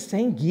give them the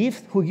same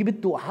gift who give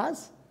it to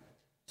us,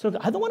 so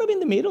I don't want to be in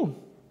the middle.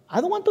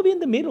 I don't want to be in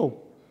the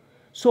middle.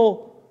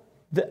 So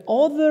the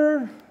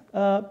other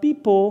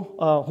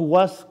people who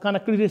was kind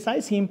of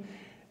criticizing Him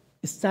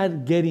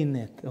start getting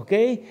it,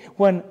 okay?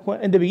 When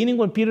in the beginning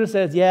when Peter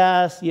says,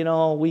 yes,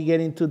 we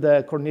get into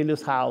the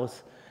Cornelius'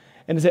 house,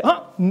 and they say,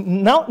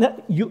 now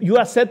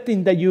you're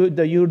accepting that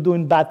you're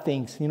doing bad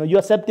things. You're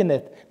accepting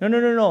it.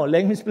 No.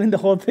 Let me explain the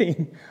whole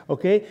thing.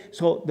 Okay?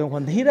 So then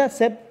when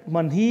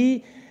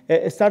he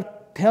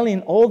start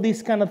telling all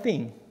these kind of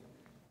things,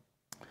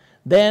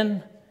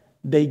 then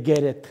they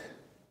get it.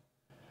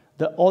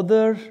 The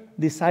other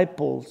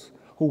disciples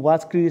who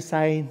was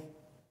criticizing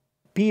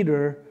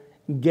Peter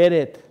get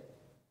it.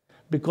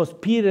 Because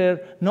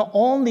Peter not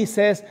only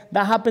says,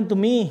 that happened to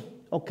me,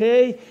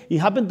 okay? It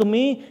happened to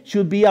me,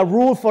 should be a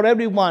rule for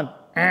everyone.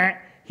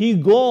 He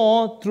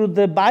go through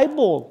the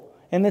Bible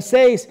And it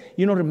says,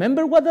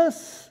 remember what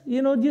does,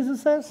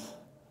 Jesus says?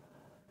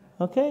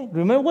 Okay?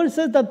 Remember what it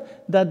says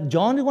that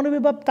John is going to be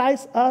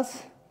baptized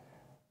us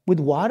with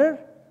water?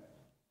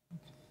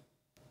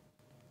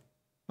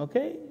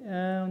 Okay?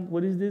 And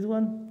what is this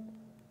one?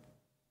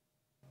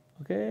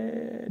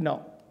 Okay?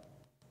 No.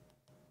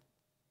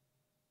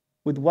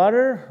 With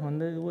water?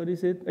 What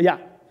is it? Yeah.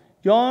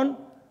 John.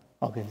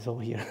 Okay, it's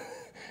over here.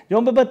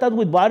 John will be baptized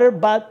with water,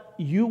 but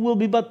you will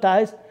be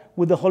baptized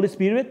with the Holy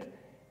Spirit.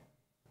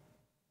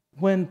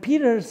 When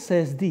Peter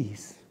says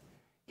this,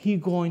 he's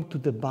going to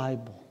the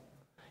Bible.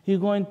 He's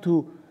going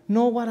to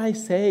know what I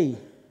say.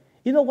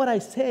 You know what I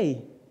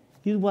say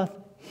is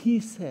what he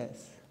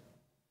says.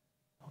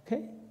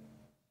 Okay?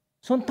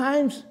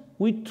 Sometimes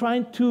we try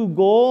to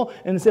go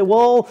and say,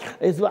 well,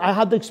 I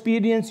have the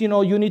experience,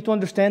 you need to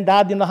understand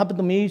that, happened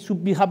to me, it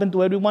should be happen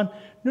to everyone.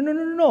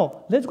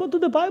 No. Let's go to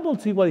the Bible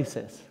and see what it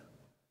says.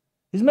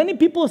 As many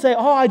people say,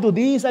 oh, I do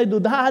this, I do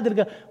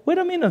that. Wait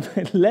a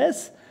minute.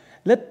 Let's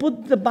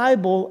put the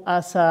Bible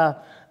as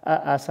a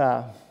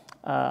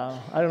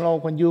I don't know,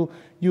 when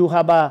you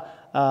have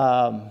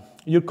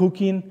you're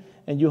cooking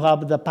and you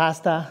have the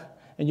pasta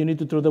and you need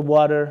to throw the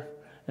water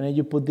and then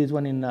you put this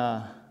one in,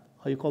 how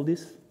you call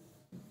this?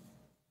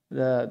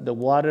 The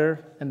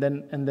water, and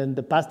then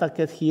the pasta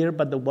gets here,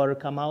 but the water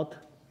come out.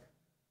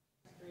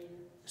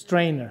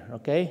 Strainer,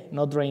 okay?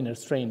 Not drainer,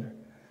 strainer.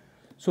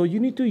 So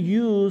you need to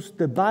use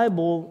the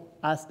Bible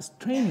as a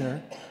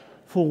strainer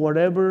for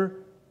whatever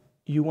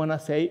you want to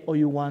say or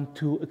you want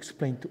to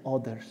explain to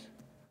others.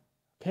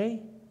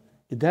 Okay?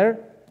 If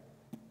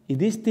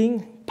this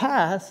thing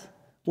pass,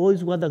 what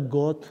is what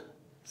God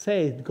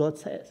says? God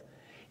says.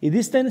 If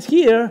this stands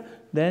here,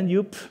 then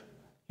you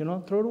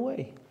throw it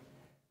away.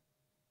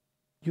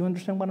 You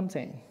understand what I'm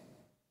saying?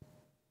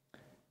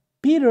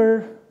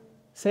 Peter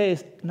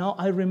says, now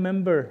I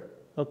remember,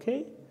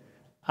 okay?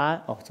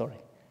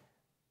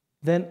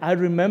 Then I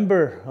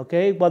remember,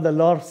 okay, what the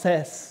Lord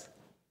said,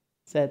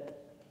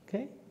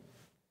 okay?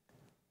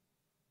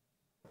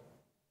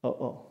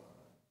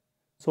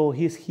 So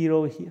he's here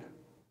over here.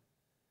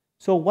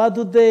 So what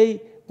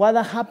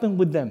happened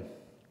with them?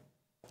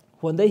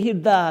 When they hear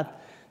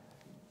that,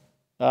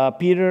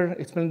 Peter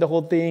explained the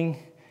whole thing.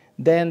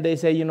 Then they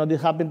say,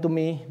 this happened to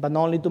me, but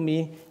not only to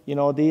me.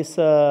 These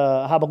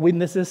I have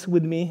witnesses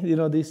with me,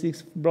 these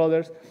 6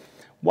 brothers.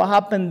 What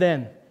happened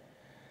then?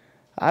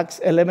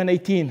 Acts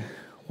 11:18.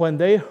 When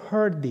they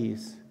heard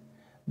this,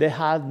 they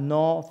had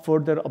no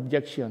further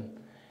objection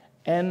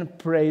and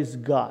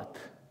praised God,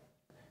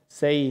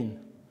 saying,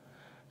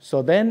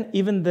 so then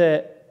even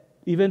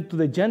to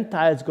the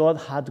Gentiles, God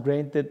had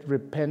granted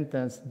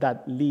repentance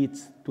that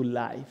leads to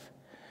life.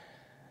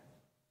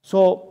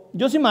 So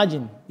just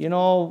imagine,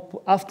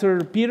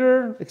 after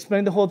Peter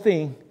explained the whole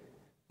thing,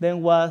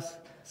 then was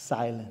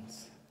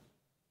silence.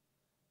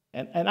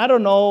 And I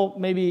don't know,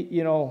 maybe,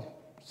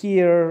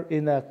 here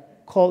in a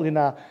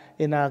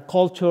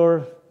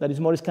culture that is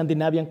more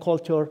Scandinavian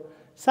culture,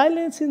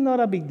 silence is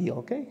not a big deal,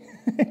 okay?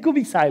 It could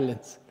be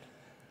silence.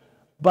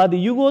 But if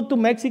you go to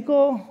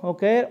Mexico,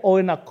 okay, or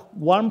in a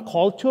warm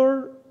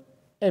culture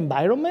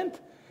environment,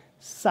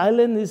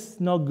 silence is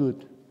not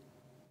good.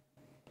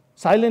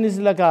 Silence is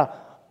like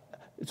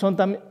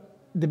sometimes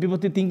the people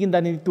are thinking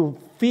that they need to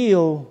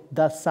feel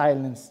that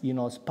silence,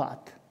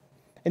 spot.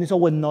 And it's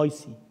always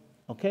noisy,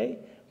 okay?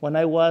 When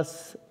I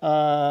was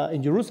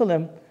in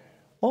Jerusalem,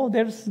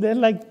 they're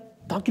like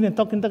talking and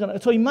talking.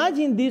 So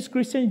imagine these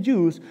Christian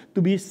Jews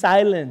to be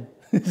silent.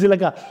 It's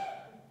like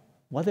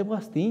what they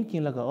was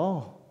thinking,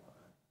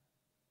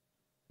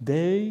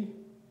 they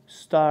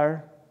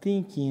start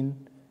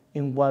thinking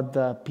in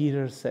what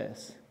Peter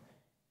says.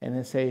 And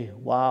they say,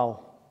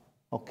 wow,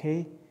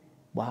 okay,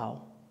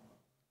 wow.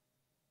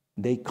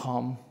 They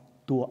come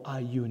to a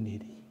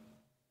unity.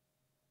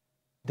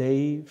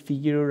 They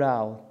figure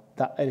out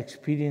that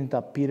experience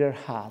that Peter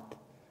had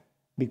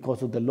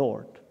because of the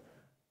Lord.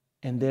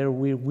 And they're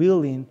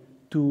willing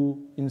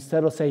to,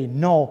 instead of saying,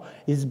 no,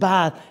 it's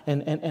bad,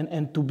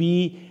 and to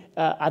be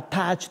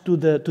attached to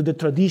the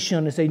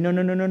tradition and say,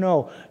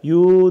 no,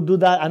 you do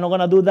that, I'm not going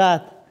to do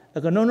that.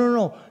 Like,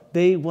 no.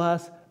 They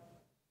was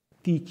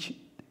teach.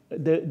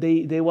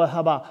 They will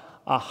have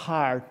a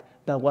heart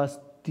that was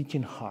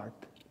teaching heart.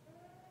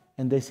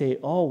 And they say,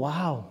 oh,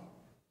 wow,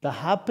 that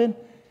happened.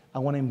 I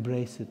want to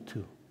embrace it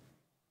too.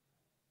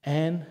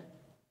 And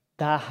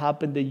that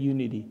happened, the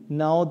unity.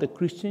 Now the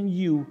Christian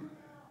you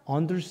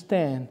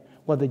understand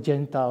what the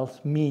Gentiles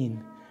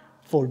mean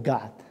for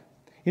God.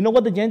 You know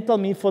what the Gentiles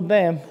mean for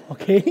them,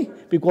 okay?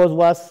 Because it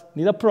was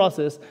need a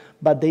process,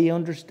 but they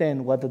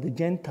understand what the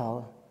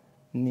Gentile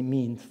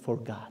means for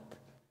God.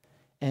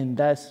 And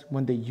that's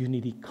when the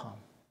unity comes.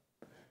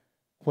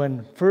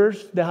 When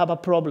first they have a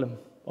problem,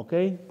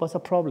 okay? What's a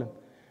problem?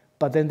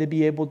 But then they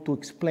be able to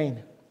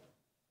explain.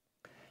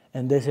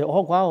 And they say,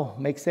 oh, wow,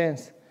 makes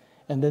sense.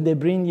 And then they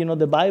bring,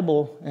 the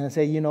Bible and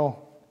say,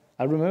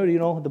 I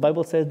remember, the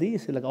Bible says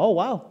this. Like, oh,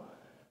 wow.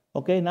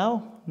 Okay,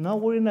 now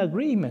we're in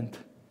agreement.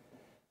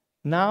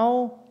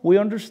 Now we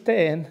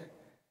understand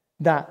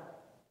that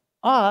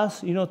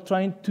us,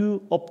 trying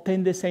to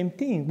obtain the same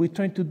thing. We're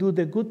trying to do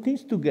the good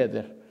things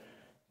together.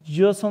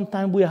 Just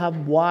sometimes we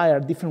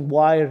have different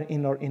wire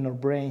in our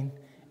brain,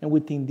 and we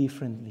think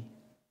differently.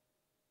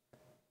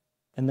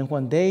 And then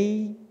when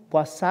they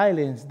was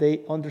silence,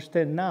 they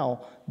understand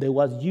now there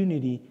was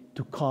unity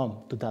to come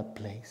to that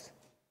place.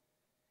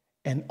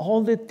 And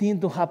all the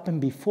things that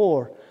happened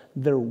before,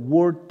 they're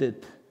worth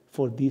it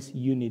for this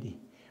unity.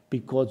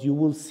 Because you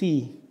will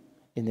see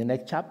in the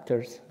next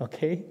chapters,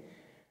 okay,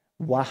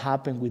 what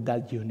happened with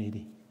that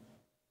unity.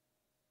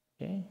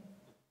 Okay?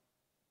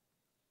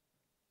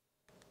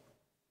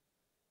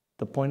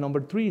 The point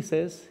number 3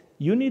 says,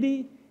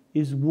 unity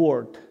is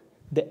worth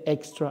the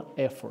extra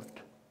effort.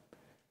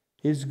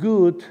 It's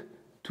good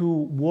to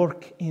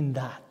work in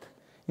that.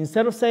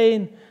 Instead of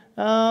saying,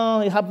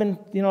 oh, it happened,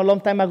 a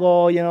long time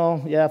ago,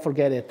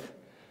 forget it.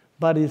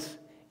 But if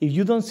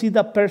you don't see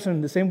that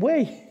person the same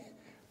way,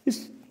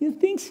 it's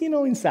things,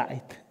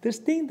 inside. There's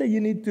things that you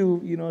need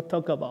to,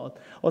 talk about.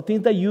 Or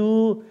things that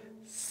you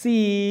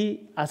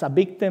see as a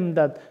victim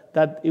that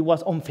it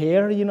was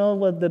unfair,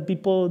 what the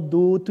people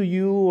do to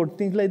you or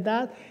things like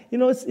that.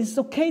 It's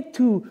okay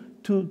to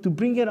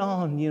bring it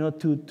on,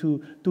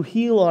 to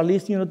heal, or at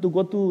least, to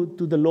go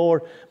to the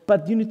Lord.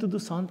 But you need to do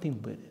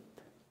something with it.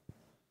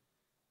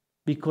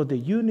 Because the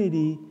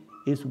unity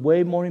is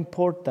way more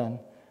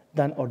important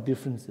than our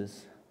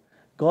differences.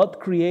 God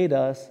created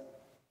us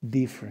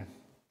different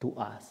to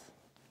us.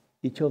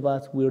 Each of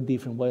us, we're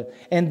different.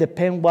 And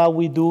depend what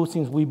we do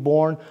since we're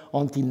born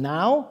until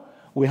now,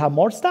 we have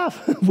more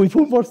stuff. We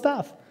put more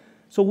stuff.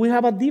 So we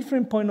have a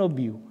different point of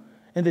view.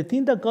 And the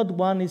thing that God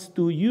wants is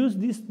to use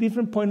this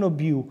different point of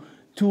view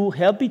to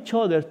help each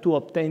other to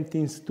obtain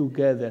things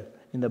together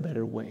in a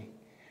better way.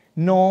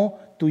 No,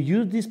 to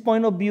use this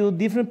point of view,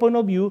 different point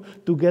of view,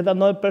 to get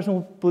another person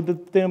who put the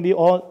thing of view,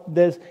 oh,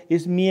 this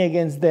is me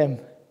against them.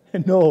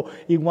 No,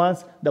 He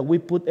wants that we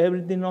put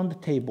everything on the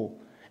table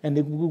and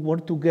that we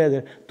work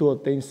together to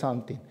obtain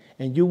something.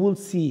 And you will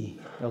see,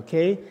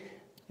 okay,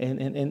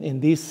 in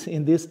this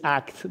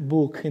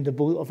book, in the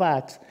book of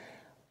Acts,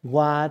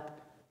 what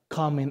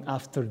coming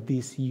after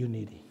this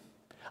unity,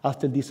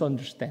 after this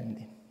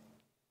understanding.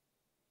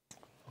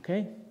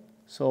 Okay?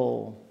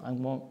 So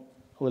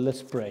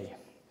let's pray.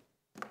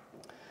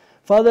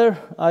 Father,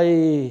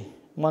 I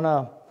want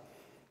to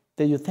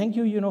tell you thank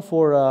you,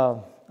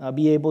 for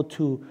be able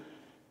to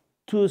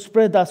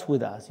spread that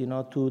with us,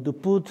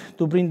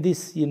 to bring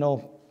this,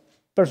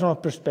 personal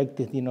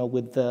perspective,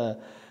 with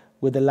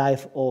the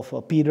life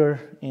of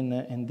Peter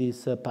in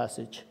this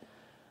passage.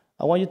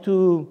 I want you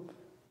to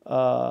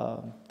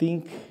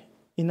think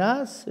in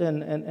us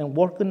and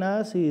work in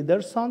us. If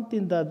there's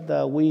something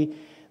that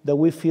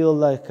we feel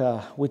like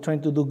we're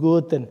trying to do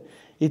good and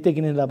it's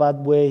taken in a bad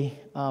way,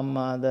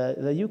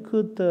 that you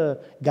could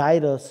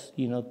guide us,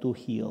 to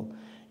heal.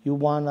 You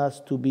want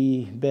us to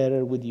be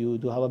better with you,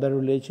 to have a better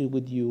relationship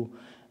with you.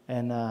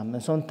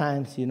 And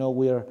sometimes,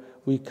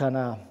 we kind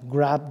of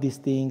grab these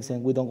things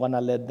and we don't want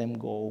to let them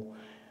go.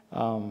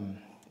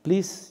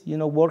 Please,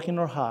 work in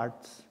our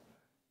hearts.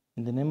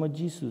 In the name of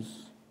Jesus,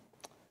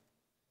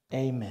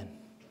 amen.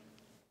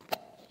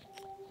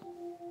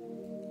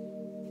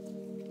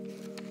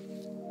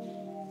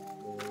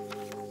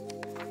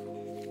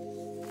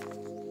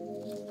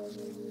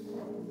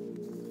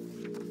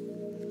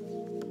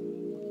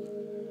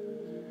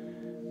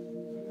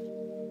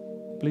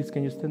 Please,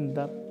 can you stand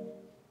up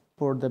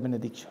for the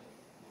benediction?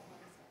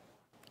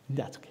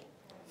 That's okay.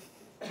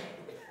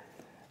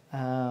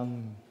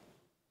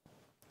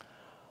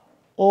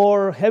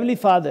 Our Heavenly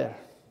Father,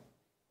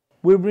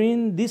 we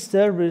bring this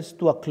service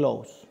to a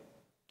close.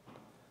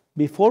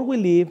 Before we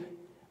leave,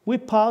 we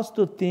pause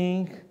to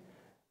think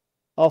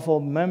of our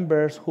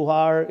members who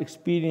are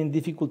experiencing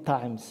difficult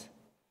times.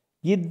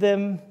 Give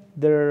them,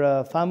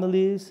 their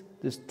families,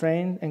 the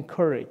strength and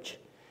courage.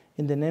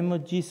 In the name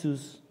of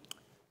Jesus,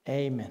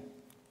 amen.